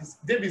us that it's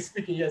David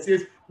speaking here. It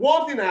says,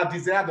 one thing I have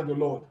desired of the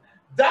Lord,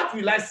 that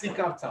will I seek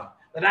after,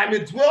 that I may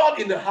dwell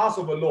in the house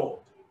of the Lord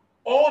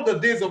all the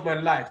days of my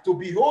life, to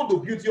behold the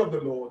beauty of the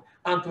Lord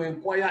and to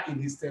inquire in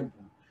his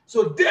temple.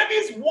 So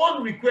David's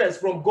one request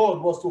from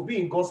God was to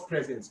be in God's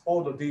presence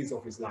all the days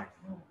of his life.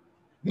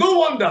 No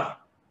wonder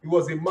he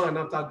was a man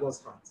after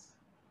God's heart.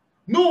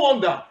 No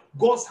wonder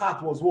God's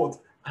heart was what?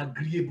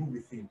 Agreeable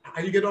with him.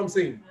 Are you getting what I'm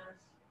saying? Yes.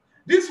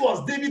 This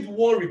was David's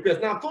one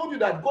request. Now, I told you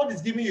that God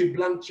is giving you a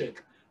blank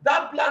check.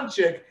 That blank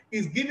check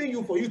is giving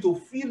you for you to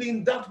fill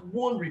in that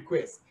one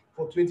request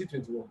for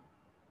 2021.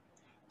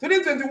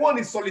 2021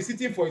 is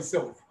soliciting for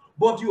itself,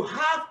 but you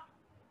have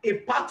a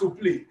part to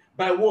play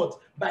by what?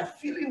 By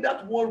filling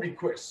that one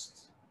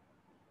request.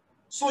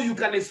 So you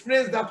can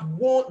experience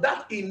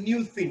that a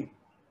new thing.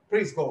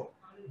 Praise God.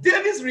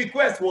 David's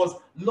request was,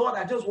 Lord,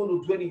 I just want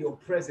to dwell in your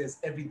presence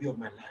every day of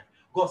my life.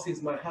 God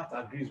says, my heart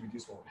agrees with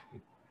this one.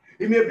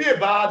 He may be a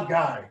bad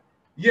guy.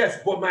 Yes,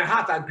 but my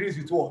heart agrees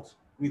with what?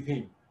 With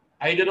him.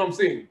 Are you getting what I'm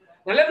saying?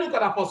 Now let's look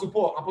at Apostle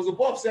Paul. Apostle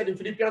Paul said in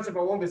Philippians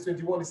chapter 1 verse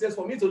 21, he says,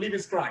 for me to live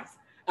is Christ,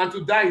 and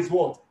to die is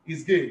what?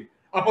 Is gain.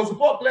 Apostle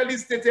Paul clearly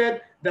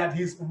stated that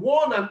his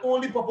one and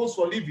only purpose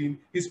for living,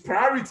 his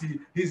priority,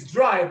 his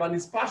drive, and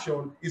his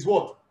passion is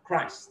what?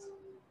 Christ.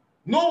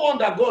 No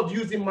wonder God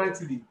used him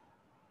mightily.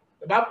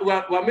 But we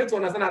are made to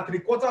understand that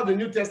 3/4 of the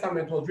New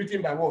Testament was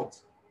written by what?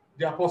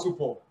 The Apostle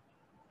Paul.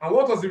 And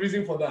what was the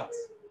reason for that?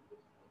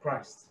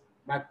 Christ.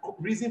 My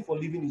reason for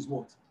living is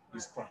what?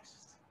 Is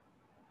Christ.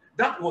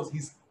 That was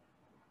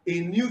a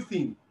new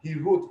thing he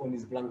wrote on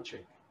his blank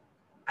check.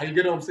 Are you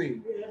getting what I'm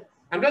saying? Yes.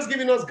 I'm just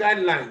giving us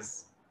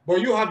guidelines,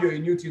 but you have your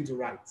new thing to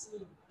write.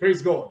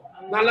 Praise God.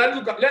 Now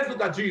let's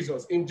look at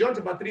Jesus. In John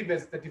chapter 3,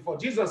 verse 34,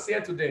 Jesus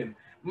said to them,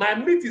 my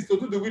meat is to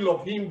do the will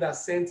of him that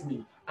sent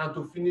me and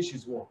to finish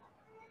his work.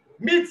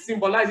 Meat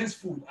symbolizes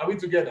food. Are we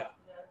together?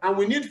 And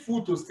we need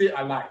food to stay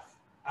alive.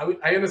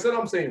 I understand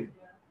what I'm saying?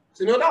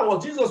 So in other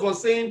words, Jesus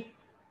was saying,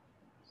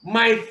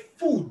 my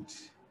food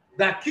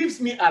that keeps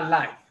me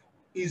alive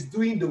is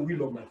doing the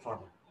will of my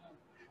Father.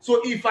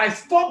 So if I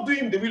stop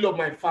doing the will of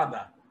my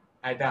Father,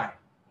 I die.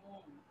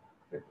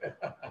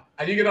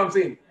 And you get what I'm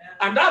saying?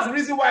 And that's the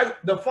reason why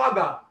the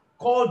Father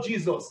called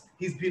Jesus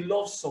his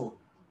beloved Son,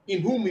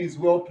 in whom he is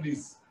well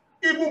pleased,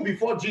 even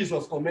before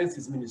Jesus commenced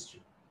his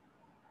ministry.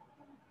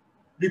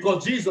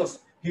 Because Jesus,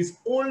 his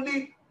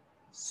only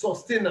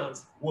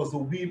sustenance was the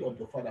will of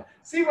the Father.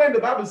 See, when the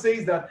Bible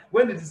says that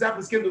when the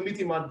disciples came to meet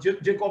him at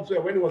Jacob's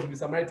well, when he was with the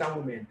Samaritan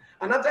woman,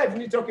 and after I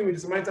finished talking with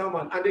the Samaritan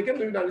woman, and they came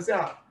to him and they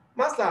said,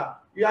 Master,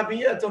 you have been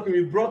here talking,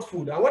 we brought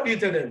food. And what did you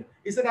tell them?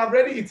 He said, I've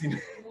already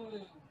eaten.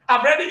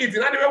 I've already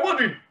eaten. And they were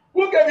wondering,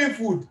 who gave him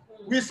food?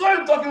 We saw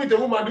him talking with the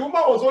woman. The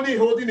woman was only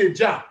holding a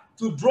jar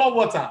to draw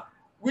water.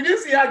 We didn't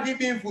see her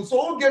giving food. So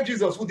who gave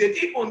Jesus food? They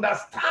didn't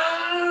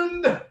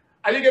understand.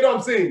 Are you getting what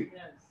I'm saying?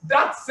 Yes.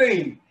 That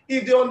saying,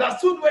 if they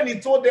understood when he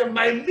told them,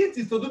 my meat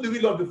is to do the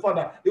will of the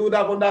Father, they would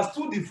have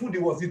understood the food he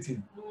was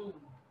eating.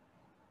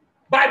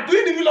 By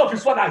doing the will of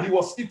his Father, he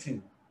was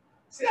eating.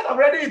 See, I've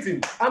already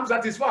eaten. I'm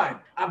satisfied.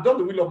 I've done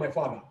the will of my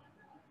Father.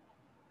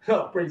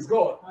 Oh, praise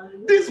God.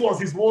 Hallelujah. This was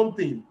his one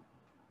thing.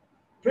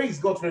 Praise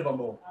God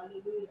forevermore.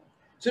 Hallelujah.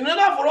 So in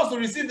order for us to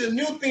receive the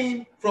new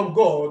thing from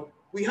God,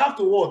 we have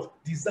to what?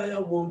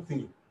 Desire one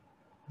thing.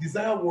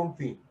 Desire one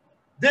thing.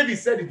 David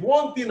said it,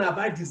 one thing have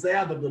I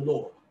desired of the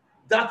Lord,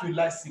 that will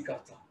I seek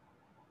after.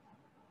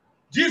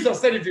 Jesus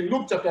said it in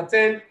Luke chapter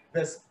 10,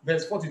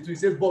 verse 42. He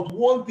says, but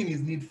one thing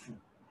is needful.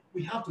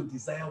 We have to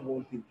desire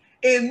one thing.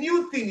 A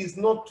new thing is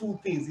not two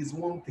things, it's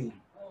one thing.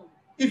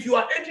 If you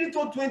are entering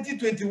to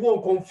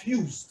 2021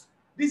 confused,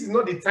 this is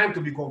not the time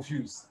to be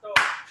confused.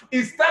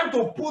 It's time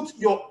to put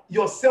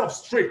yourself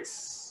straight.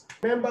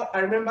 I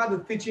remember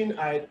the teaching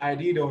I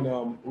did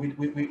on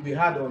we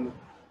had on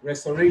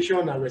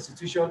restoration and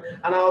restitution,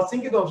 and I was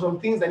thinking of some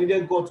things I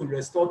needed God to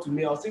restore to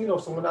me. I was thinking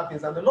of some other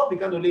things, and the Lord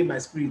began to lay in my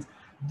spirit.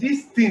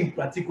 This thing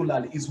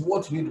particularly is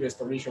what you need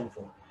restoration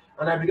for.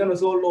 And I began to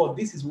say, oh Lord,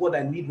 this is what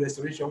I need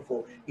restoration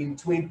for in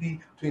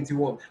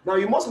 2021. Now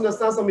you must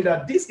understand something,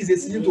 that this is a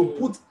season to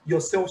put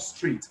yourself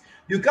straight.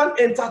 You can't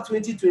enter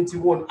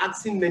 2021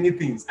 asking many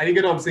things. Are you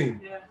getting what I'm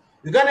saying? Yeah.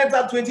 You can't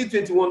enter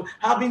 2021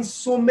 having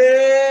so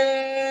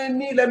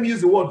many, let me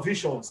use the word,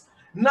 visions.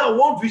 Now,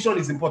 one vision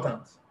is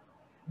important.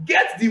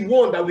 Get the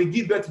one that will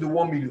give birth to the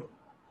 1 million.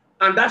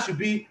 And that should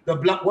be the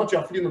blank, what you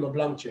are feeling on the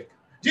blank check.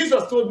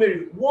 Jesus told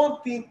Mary,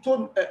 one thing,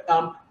 told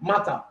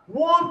Martha,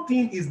 one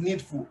thing is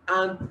needful,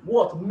 and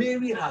what?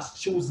 Mary has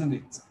chosen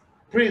it.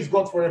 Praise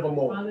God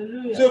forevermore.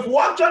 Hallelujah. So if we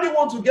actually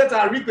want to get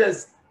our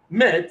requests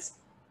met,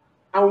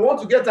 and we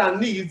want to get our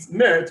needs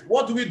met,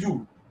 what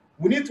do?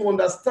 We need to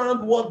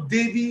understand what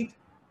David,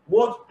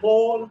 what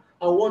Paul,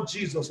 and what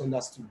Jesus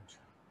understood.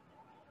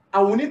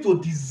 And we need to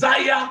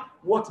desire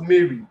what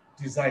Mary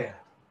desired.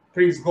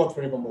 Praise God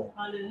forevermore.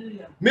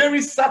 Hallelujah.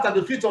 Mary sat at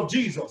the feet of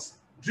Jesus,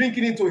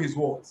 drinking into his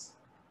words.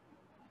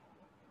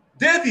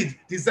 David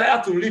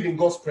desired to live in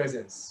God's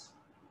presence.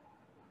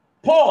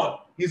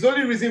 Paul, his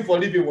only reason for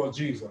living was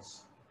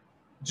Jesus.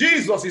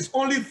 Jesus, his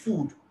only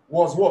food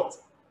was what?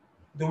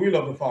 The will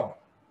of the Father.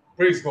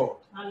 Praise God.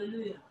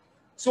 Hallelujah.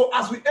 So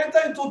as we enter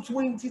into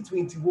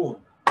 2021,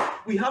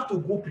 we have to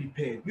go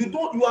prepared.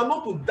 You are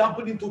not to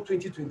dabble into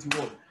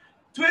 2021.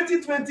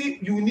 2020,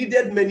 you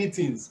needed many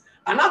things.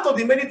 And out of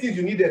the many things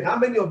you needed, how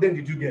many of them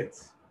did you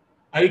get?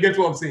 Are you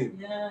getting what I'm saying?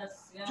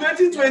 Yes.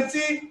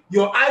 2020,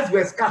 your eyes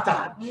were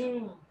scattered.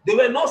 They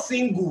were not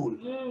single.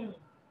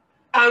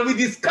 And with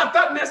the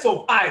scatteredness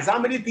of eyes, how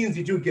many things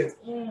did you get?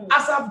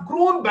 As I've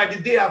grown by the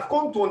day, I've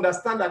come to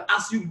understand that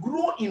as you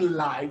grow in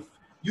life,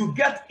 you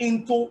get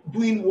into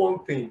doing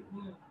one thing.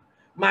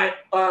 My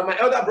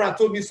elder brother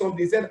told me something.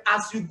 He said,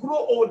 as you grow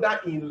older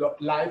in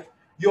life,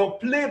 your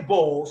play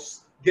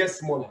balls get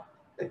smaller.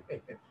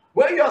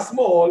 When you're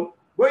small,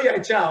 when you're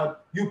a child,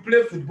 you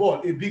play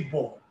football, a big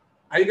ball.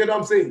 Are you getting what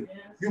I'm saying? Yes.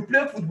 You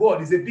play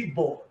football, it's a big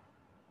ball.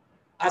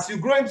 As you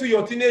grow into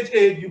your teenage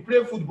age, you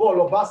play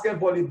football or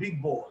basketball, a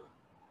big ball.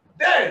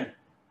 Then,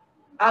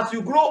 as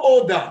you grow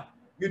older,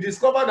 you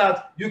discover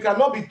that you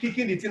cannot be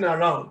kicking the thing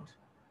around,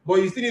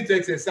 but you still need to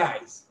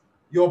exercise.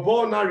 Your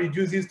ball now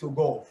reduces to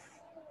golf.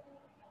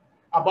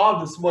 About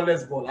the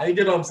smallest ball. Are you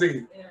getting what I'm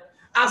saying? Yeah.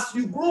 As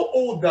you grow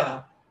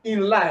older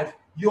in life,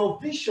 your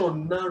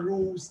vision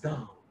narrows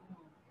down.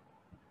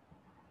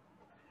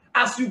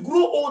 As you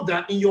grow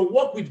older in your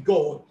work with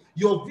God,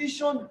 Your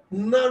vision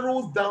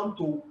narrows down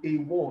to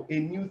a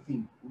new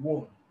thing,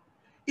 one.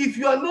 If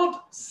you are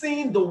not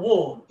seeing the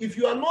one, if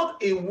you are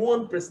not a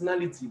one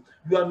personality,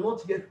 you are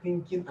not yet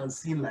thinking and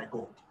seeing like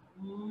God.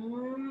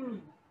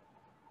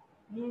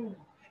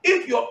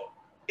 If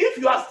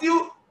you are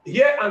still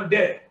here and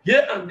there,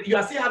 you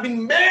are still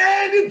having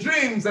many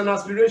dreams and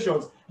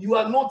aspirations, you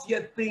are not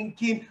yet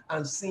thinking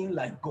and seeing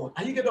like God.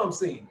 Are you getting what I'm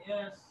saying?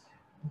 Yes.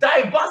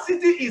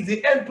 Diversity is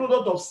the end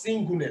product of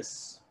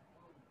singleness.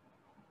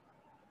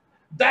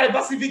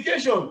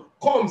 Diversification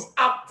comes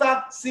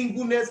after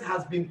singleness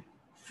has been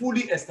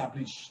fully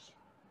established.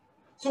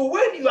 So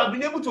when you have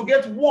been able to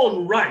get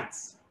one right,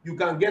 you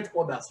can get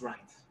others right.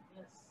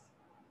 Yes.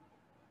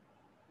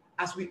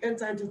 As we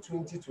enter into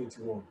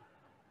 2021,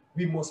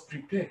 we must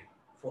prepare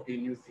for a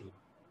new thing.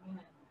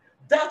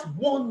 That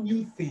one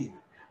new thing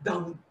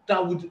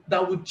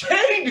that would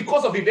change the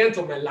course of events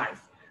of my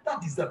life.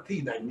 That is the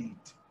thing I need.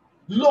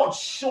 Lord,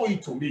 show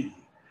it to me.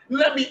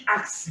 Let me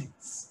ask it.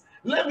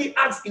 Let me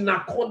ask in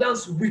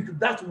accordance with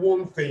that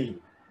one thing.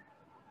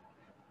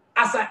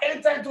 As I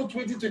enter into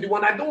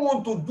 2021, I don't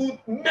want to do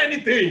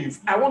many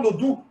things. I want to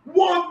do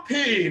one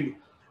thing.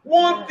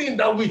 One thing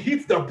that will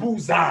hit the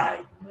bullseye.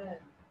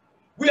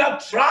 We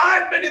have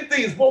tried many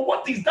things, but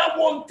what is that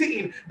one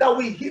thing that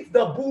will hit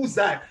the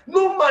bullseye?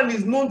 No man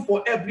is known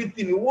for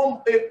everything.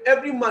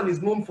 Every man is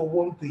known for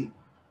one thing.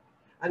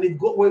 And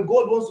when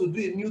God wants to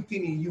do a new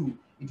thing in you,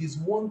 it is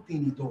one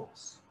thing he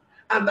does.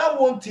 And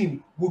that one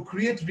thing will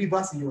create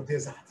rivers in your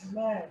desert.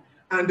 Amen.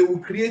 And they will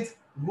create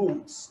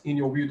roads in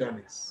your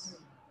wilderness.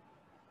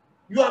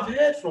 You have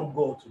heard from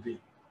God today.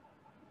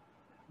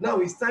 Now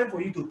it's time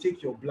for you to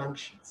take your blank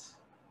sheet.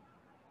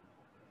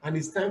 And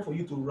it's time for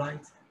you to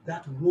write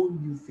that one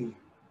new thing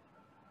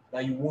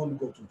that you want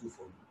God to do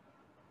for you.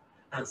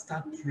 And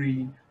start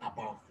praying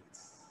about it.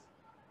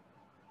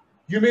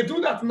 You may do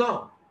that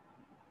now.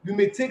 You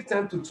may take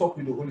time to talk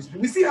with the Holy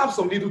Spirit. We still have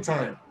some little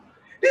time.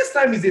 This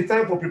time is a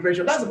time for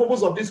preparation. That's the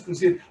purpose of this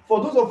crusade.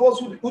 For those of us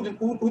who did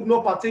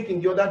not partake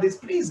in the other days,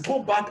 please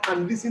go back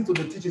and listen to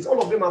the teachings.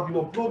 All of them have been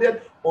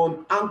uploaded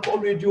on Anchor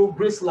Radio,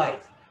 Grace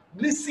Life.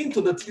 Listen to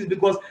the teachings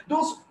because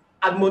those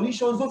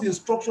admonitions, those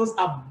instructions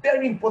are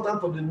very important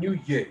for the new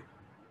year.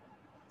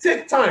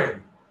 Take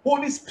time.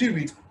 Holy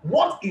Spirit,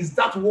 what is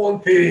that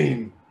one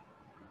thing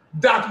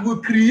that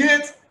will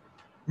create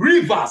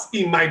rivers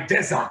in my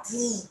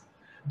deserts?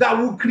 That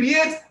will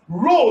create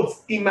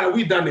roads in my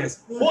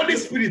wilderness. Holy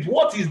Spirit,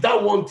 what is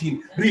that one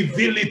thing?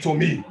 Reveal it to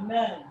me.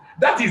 Amen.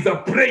 That is the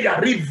prayer.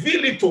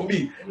 Reveal it to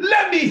me.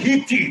 Let me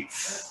hit it.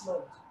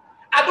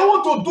 I don't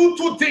want to do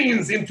two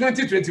things in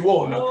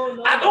 2021.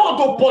 I don't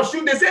want to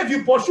pursue. They say if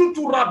you pursue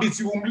two rabbits,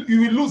 you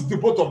will lose the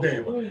both of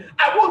them.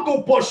 I want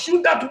to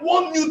pursue that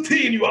one new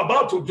thing you are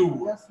about to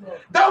do. Yes,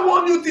 that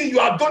one new thing you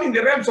have done in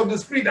the realms of the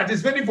spirit that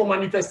is ready for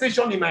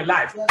manifestation in my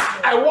life. Yes,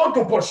 I want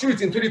to pursue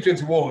it in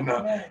 2021.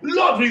 Amen.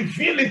 Lord,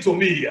 reveal it to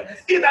me.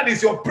 If that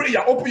is your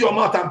prayer, open your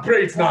mouth and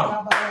pray it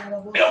now.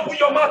 Open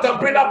your mouth and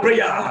pray that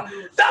prayer.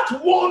 That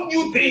one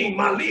new thing,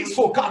 Lord, reveal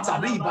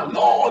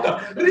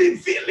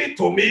it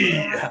to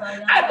me.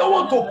 I don't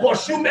want to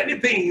pursue many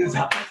things.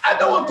 I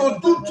don't want to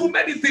do too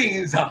many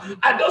things.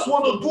 I just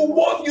want to do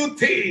one new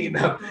thing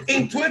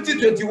in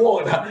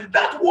 2021.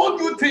 That one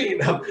new thing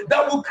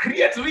that will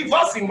create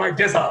rivers in my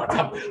desert,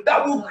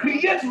 that will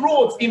create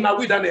roads in my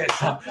wilderness,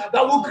 that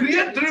will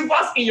create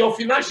rivers in your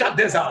financial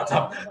desert,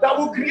 that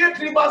will create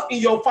rivers in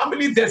your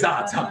family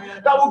desert,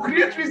 that will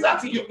create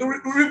rivers in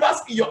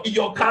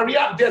your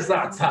career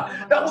desert,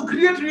 that will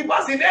create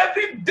rivers in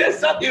every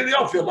desert area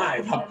of your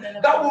life,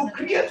 that will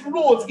create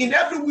roads in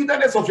every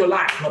wilderness of your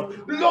life.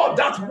 Lord,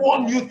 that's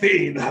one new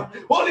thing.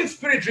 Holy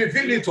Spirit,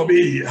 reveal it to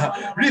me.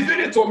 Reveal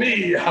it to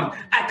me.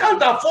 I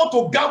can't afford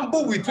to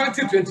gamble with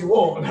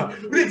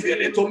 2021.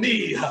 Reveal it to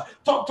me.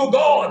 Talk to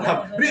God.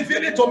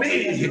 Reveal it to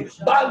me.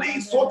 Bali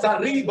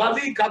sotari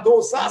bali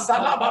kadosa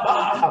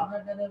salababa.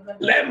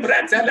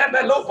 Lembrete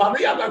lebelo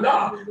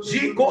pariagana.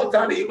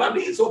 Jikotari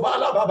bali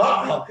sobala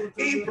baba.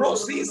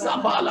 Iprosisa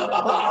bala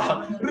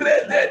baba.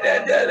 Rede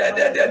de de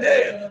de de de.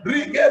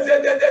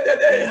 Rigede de de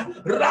de.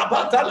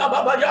 Rabatala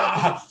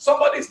babaya.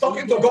 Somebody's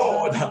talking to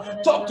God.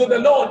 Talk to the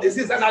Lord. This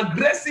is an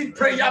aggressive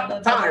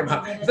prayer time.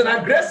 It's an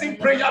aggressive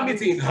prayer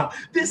meeting.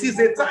 This is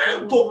a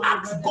time to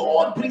ask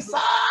God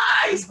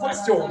precise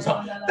questions.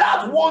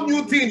 That one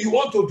new thing you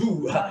want to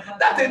do.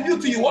 That a new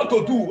thing you want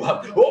to do.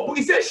 Oh,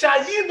 he says,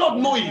 shall ye not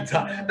know it?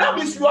 That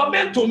means you are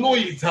meant to know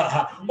it.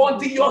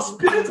 Until your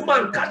spirit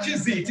man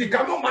catches it, it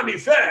cannot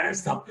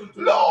manifest.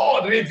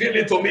 Lord, reveal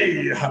it to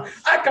me.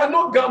 I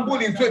cannot gamble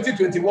in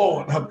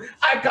 2021.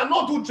 I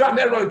cannot do trial and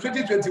error in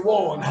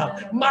 2021.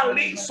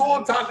 Mali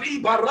sota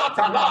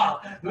libaratala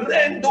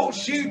rendo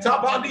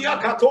shita badia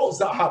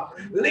katoza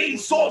li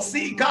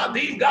sosika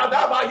diga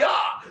dabaya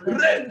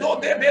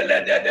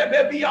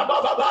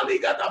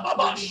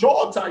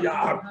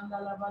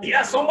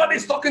Yes,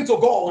 somebody's talking to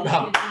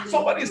God.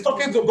 Somebody's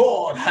talking to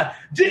God.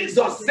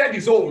 Jesus said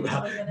his own.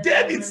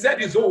 David said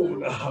his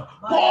own.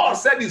 Paul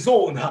said his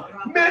own.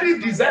 Mary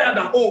desired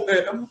our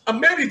own.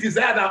 Mary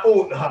desired our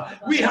own.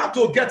 We have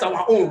to get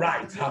our own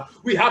right.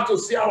 We have to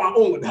see our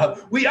own.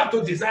 We have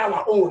to desire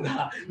our own.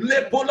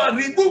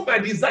 Remove my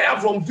desire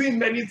from doing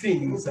many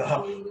things.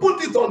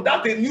 Put it on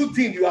that a new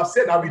thing you have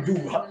said I will do.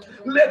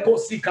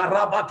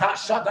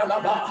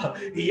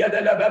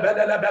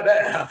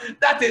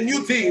 That a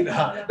new thing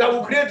that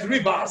will create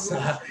rivers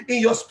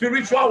in your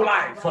spiritual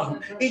life,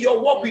 in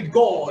your walk with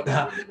God,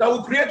 that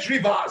will create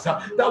rivers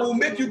that will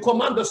make you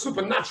command the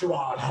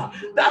supernatural.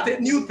 That a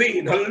new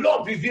thing,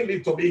 Lord, reveal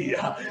it to me.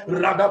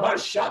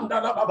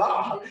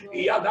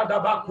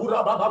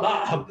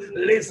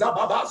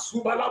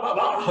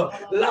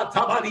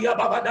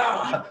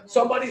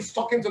 Somebody is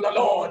talking to the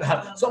Lord.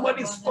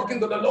 Somebody is talking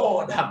to the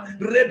Lord.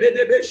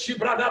 In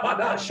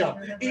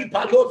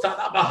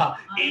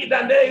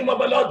the name of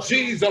the Lord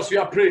Jesus, we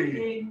are praying.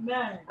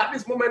 Amen. At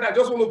this moment, I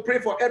just want to pray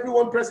for every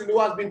one person who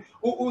has been,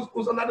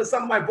 who's under the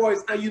sound of my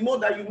voice, and you know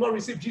that you've not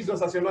received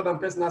Jesus as your Lord and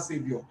personal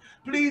Savior.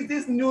 Please,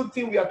 this new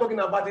thing we are talking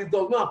about, it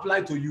does not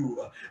apply to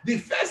you. The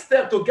first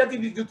step to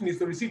getting this new thing is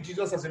to receive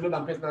Jesus as your Lord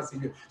and personal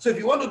Savior. So if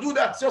you want to do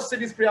that, just say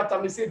this prayer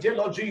after me. Say, dear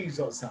Lord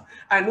Jesus,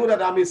 I know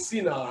that I'm a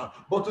sinner,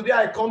 but today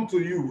I come to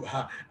you.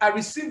 I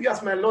receive you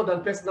as my Lord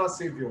and personal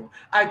Savior.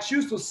 I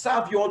choose to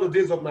serve you all the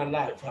days of my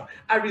life.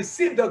 I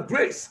receive the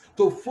grace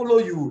to follow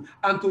you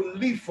and to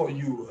live for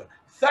you.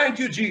 Thank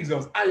you,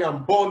 Jesus. I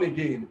am born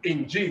again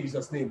in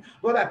Jesus' name.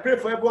 Lord, I pray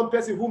for every one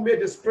person who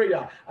made this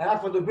prayer. I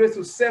ask for the grace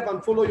to serve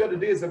and follow you all the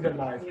days of their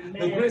life. Amen.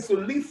 The grace to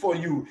live for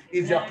you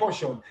is their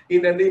portion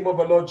in the name of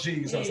the Lord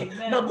Jesus.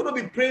 Amen. Now, I'm going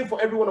to be praying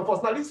for every one of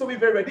us. Now, listen to me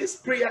very well. This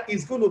prayer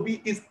is going to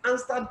be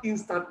answered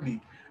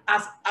instantly.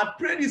 As I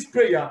pray this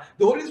prayer,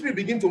 the Holy Spirit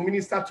begin to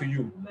minister to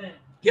you. Amen.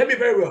 Hear me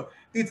very well.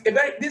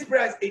 This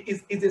prayer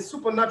is a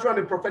supernatural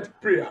and prophetic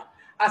prayer.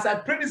 As I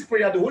pray this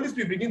prayer, the Holy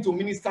Spirit begin to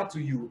minister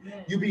to you.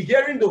 Amen. You'll be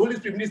hearing the Holy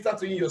Spirit minister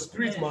to you in your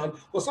spirit, man.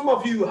 For some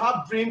of you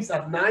have dreams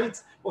at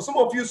night. For some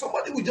of you,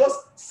 somebody will just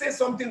say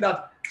something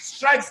that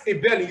strikes a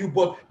bell in you.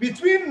 But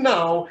between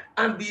now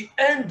and the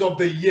end of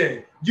the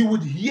year, you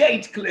would hear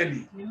it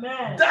clearly.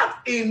 Amen. That's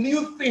a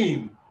new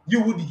thing.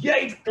 You would hear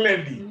it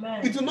clearly.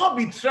 Amen. It will not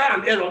be trial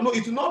and error. No,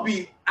 it will not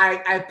be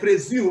I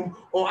presume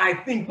or I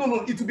think.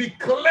 No, it will be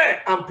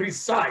clear and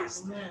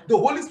precise. Amen. The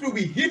Holy Spirit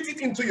will hit it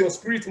into your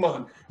spirit,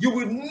 man. You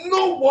will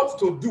know what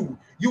to do.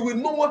 You will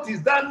know what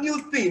is that new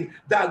thing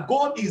that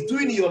God is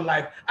doing in your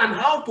life and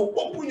how to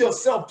open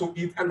yourself to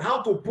it and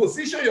how to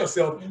position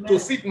yourself Amen. to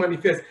see it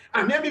manifest.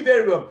 And hear me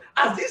very well.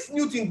 As this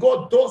new thing,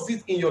 God does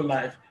it in your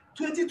life,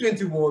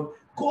 2021,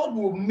 God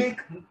will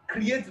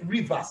create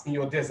rivers in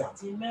your desert.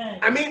 Amen.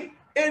 I mean,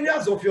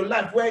 areas of your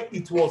life where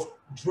it was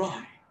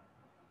dry,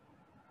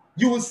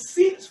 you will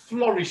see it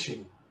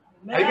flourishing.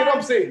 Amen. You get what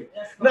I'm saying?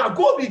 Yes, now,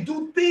 God will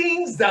do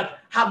things that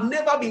have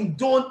never been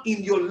done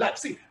in your life.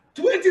 See,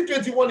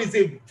 2021 is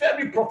a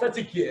very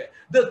prophetic year,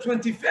 the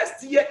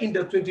 21st year in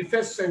the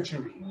 21st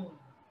century.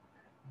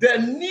 The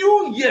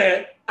new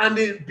year and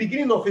the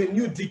beginning of a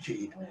new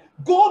decade.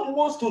 God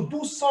wants to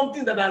do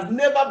something that has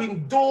never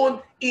been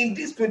done in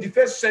this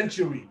 21st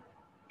century.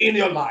 In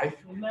your life,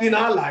 Amen. In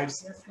our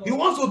lives. Yes, He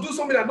wants to do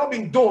something that has not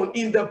been done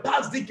in the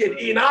past decade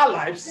in our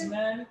lives.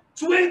 Amen.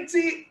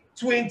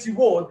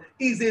 2021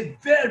 is a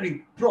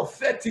very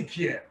prophetic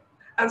year.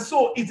 And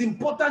so it's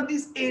important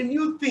a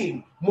new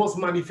thing must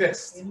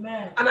manifest.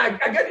 Amen. And I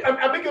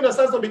make you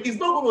understand something. It's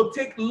not going to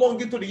take long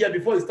into the year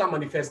before it starts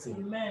manifesting.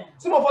 Amen.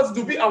 Some of us, it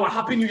will be our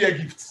Happy New Year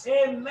gifts.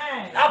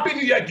 Amen. Happy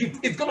New Year gift.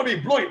 It's going to be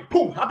blowing.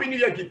 Boom. Happy New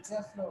Year gift.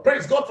 Yes, Lord.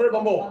 Praise God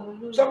forevermore.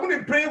 Hallelujah. So I'm going to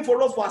be praying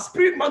for us, for our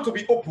spirit man to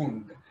be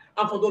opened.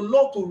 And for the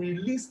Lord to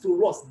release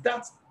to us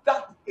that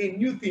a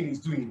new thing is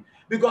doing.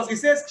 Because he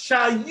says,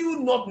 shall you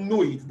not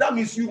know it? That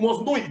means you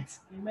must know it.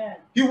 Amen.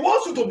 He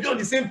wants you to be on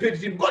the same page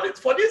with him.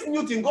 For this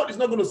new thing, God is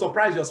not going to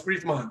surprise your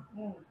spirit man.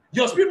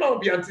 Your spirit man will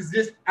be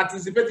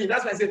anticipating.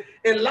 That's why I say,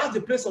 enlarge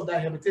the place of thy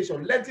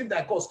habitation. Lengthen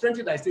thy cause,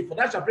 strengthen thy stake. For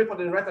that shall pray for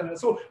the right hand.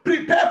 So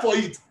prepare for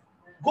it.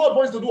 God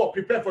wants to do what?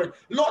 Prepare for it.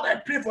 Lord, I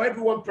pray for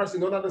every one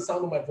person under the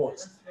sound of my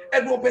voice.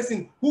 Every one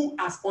person who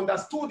has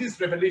understood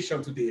this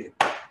revelation today.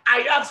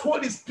 I ask,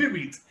 Holy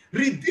Spirit,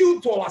 reveal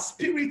to our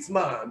spirit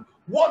man,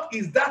 what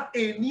is that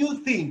a new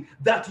thing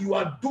that you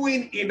are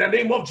doing in the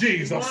name of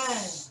Jesus? Amen.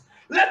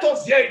 Let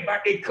us hear it by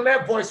a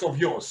clear voice of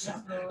yours.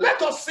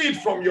 Let us see it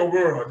from your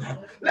word.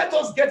 Let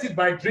us get it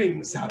by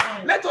dreams.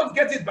 Let us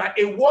get it by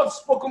a word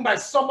spoken by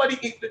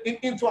somebody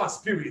into our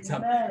spirit.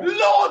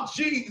 Lord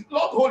Jesus,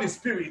 Lord Holy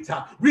Spirit,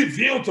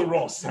 reveal to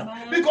us.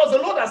 Because the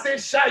Lord has said,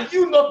 shall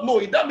you not know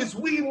it? That means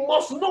we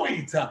must know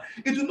it.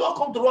 It will not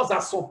come to us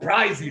as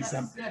surprises.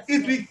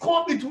 It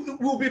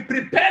will be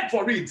prepared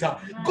for it.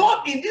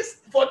 God, in this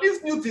for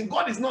this new thing,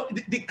 God is not,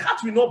 the cat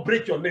will not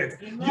break your net.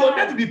 Amen. Your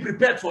net will be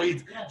prepared for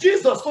it. Yes.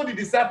 Jesus told the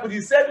disciples,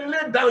 he said,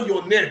 lay down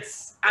your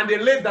nets. And they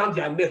laid down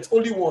their nets,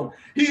 only one.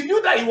 He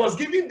knew that he was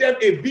giving them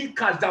a big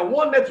catch that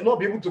one net will not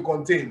be able to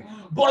contain.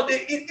 But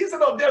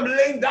instead of them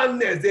laying down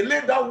nets, they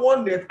laid down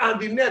one net and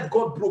the net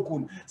got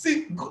broken.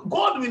 See,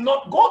 God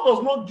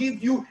does not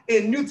give you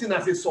a new thing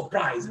as a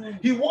surprise.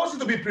 He wants you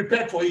to be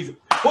prepared for it.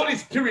 Holy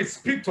Spirit,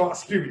 speak to our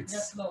spirits.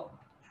 Yes, Lord.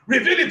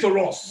 Reveal it to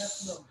us.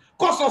 Yes, Lord.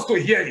 Cause us to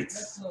hear it.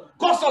 Yes, Lord.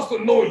 Cause us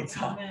to know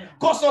it. Amen.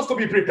 Cause us to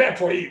be prepared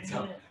for it.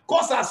 Amen.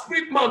 Cause our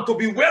spirit man to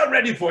be well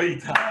ready for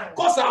it.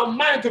 Cause our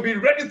mind to be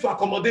ready to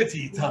accommodate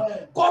it.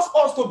 Cause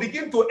us to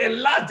begin to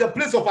enlarge the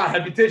place of our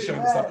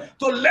habitations,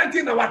 to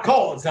lengthen our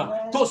cords,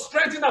 to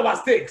strengthen our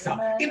stakes.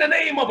 In the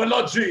name of the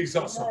Lord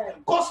Jesus.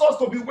 Cause us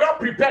to be well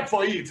prepared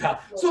for it,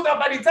 so that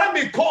by the time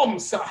it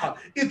comes,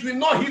 it will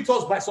not hit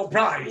us by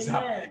surprise.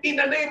 In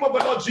the name of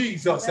the Lord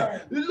Jesus.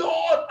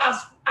 Lord, as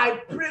I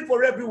pray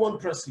for everyone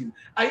person,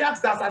 I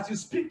ask that as you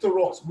speak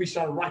to us, we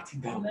shall write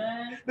it down.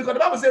 Because the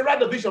Bible says, write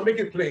the vision, make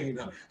it plain.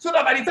 So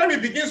that by the time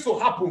it begins to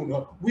happen,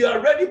 we are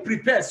already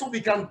prepared so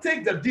we can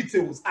take the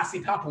details as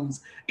it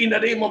happens in the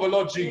name of the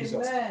Lord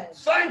Jesus. Amen.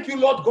 Thank you,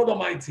 Lord God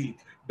Almighty.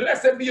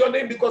 Blessed be your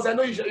name, because I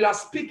know you are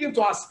speaking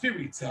to our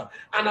spirits, and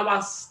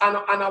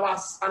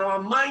our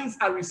minds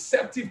are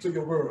receptive to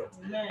your word.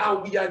 Amen.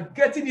 And we are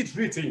getting it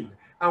written,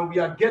 and we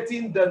are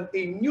getting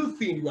a new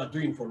thing you are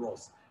doing for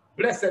us.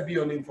 Blessed be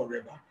your name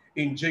forever.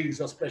 In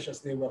Jesus'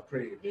 precious name we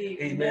pray.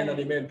 Amen and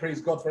amen.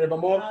 Praise God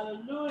forevermore.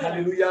 Hallelujah.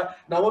 Hallelujah.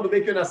 Now I want to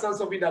make you understand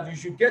something, that you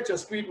should get your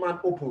spirit man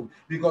open,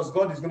 because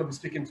God is going to be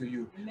speaking to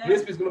you. Holy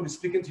Spirit is going to be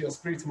speaking to your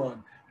spirit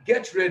man.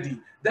 Get ready.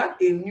 That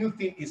a new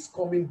thing is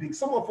coming big.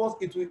 Some of us,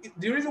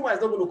 the reason why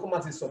it's not going to come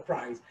as a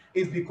surprise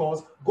is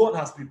because God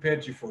has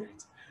prepared you for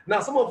it. Now,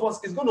 some of us,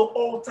 it's going to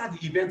alter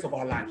the events of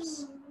our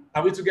lives.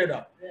 Are we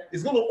together? Yes.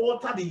 It's going to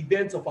alter the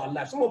events of our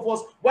lives. Some of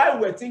us, while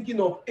we're thinking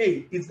of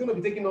A, it's going to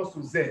be taking us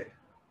to Z.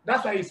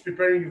 That's why he's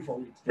preparing you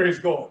for it. Praise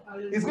God.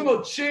 Hallelujah. It's going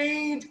to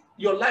change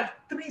your life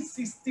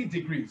 360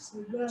 degrees.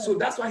 Amen. So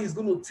that's why he's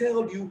going to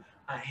tell you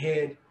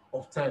ahead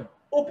of time.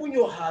 Open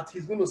your heart.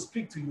 He's going to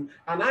speak to you.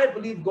 And I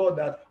believe, God,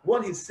 that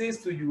what he says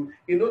to you,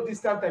 in no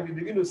distant time, you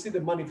begin to see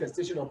the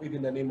manifestation of it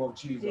in the name of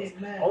Jesus.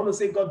 Amen. I want to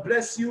say, God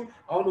bless you.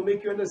 I want to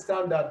make you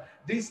understand that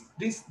this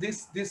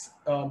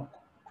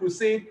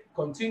crusade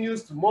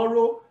continues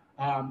tomorrow,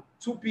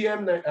 2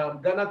 p.m.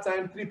 Ghana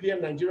time, 3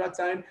 p.m. Nigeria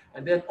time,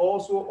 and then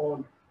also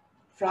on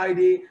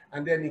Friday,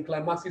 and then in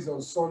climaxes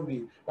on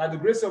Sunday. By the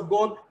grace of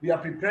God, we are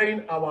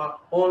preparing our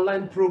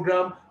online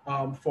program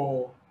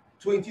for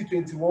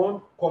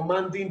 2021,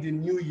 commanding the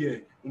new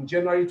year. In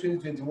January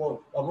 2021,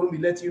 I'm going to be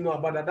letting you know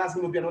about that. That's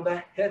going to be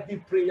another heavy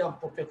prayer and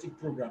prophetic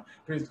program.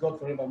 Praise God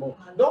forevermore.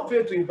 Don't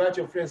fail to invite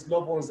your friends,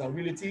 loved ones, and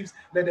relatives.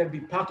 Let them be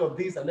part of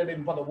this, and let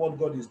them be part of what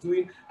God is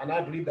doing. And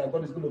I believe that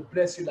God is going to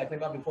bless you like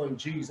never before in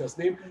Jesus'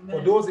 name. Amen.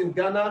 For those in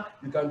Ghana,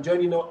 you can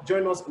join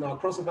us in our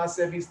crossover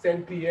service,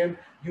 10 p.m.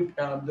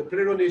 The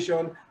Prero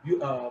Nation,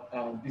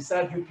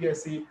 beside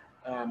UPSC,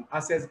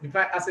 Access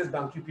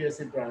Bank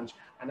UPSC branch.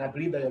 And I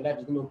believe that your life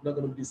is not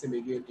going to be the same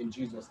again in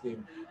Jesus'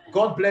 name.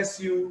 God bless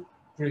you.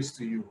 Praise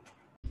to you.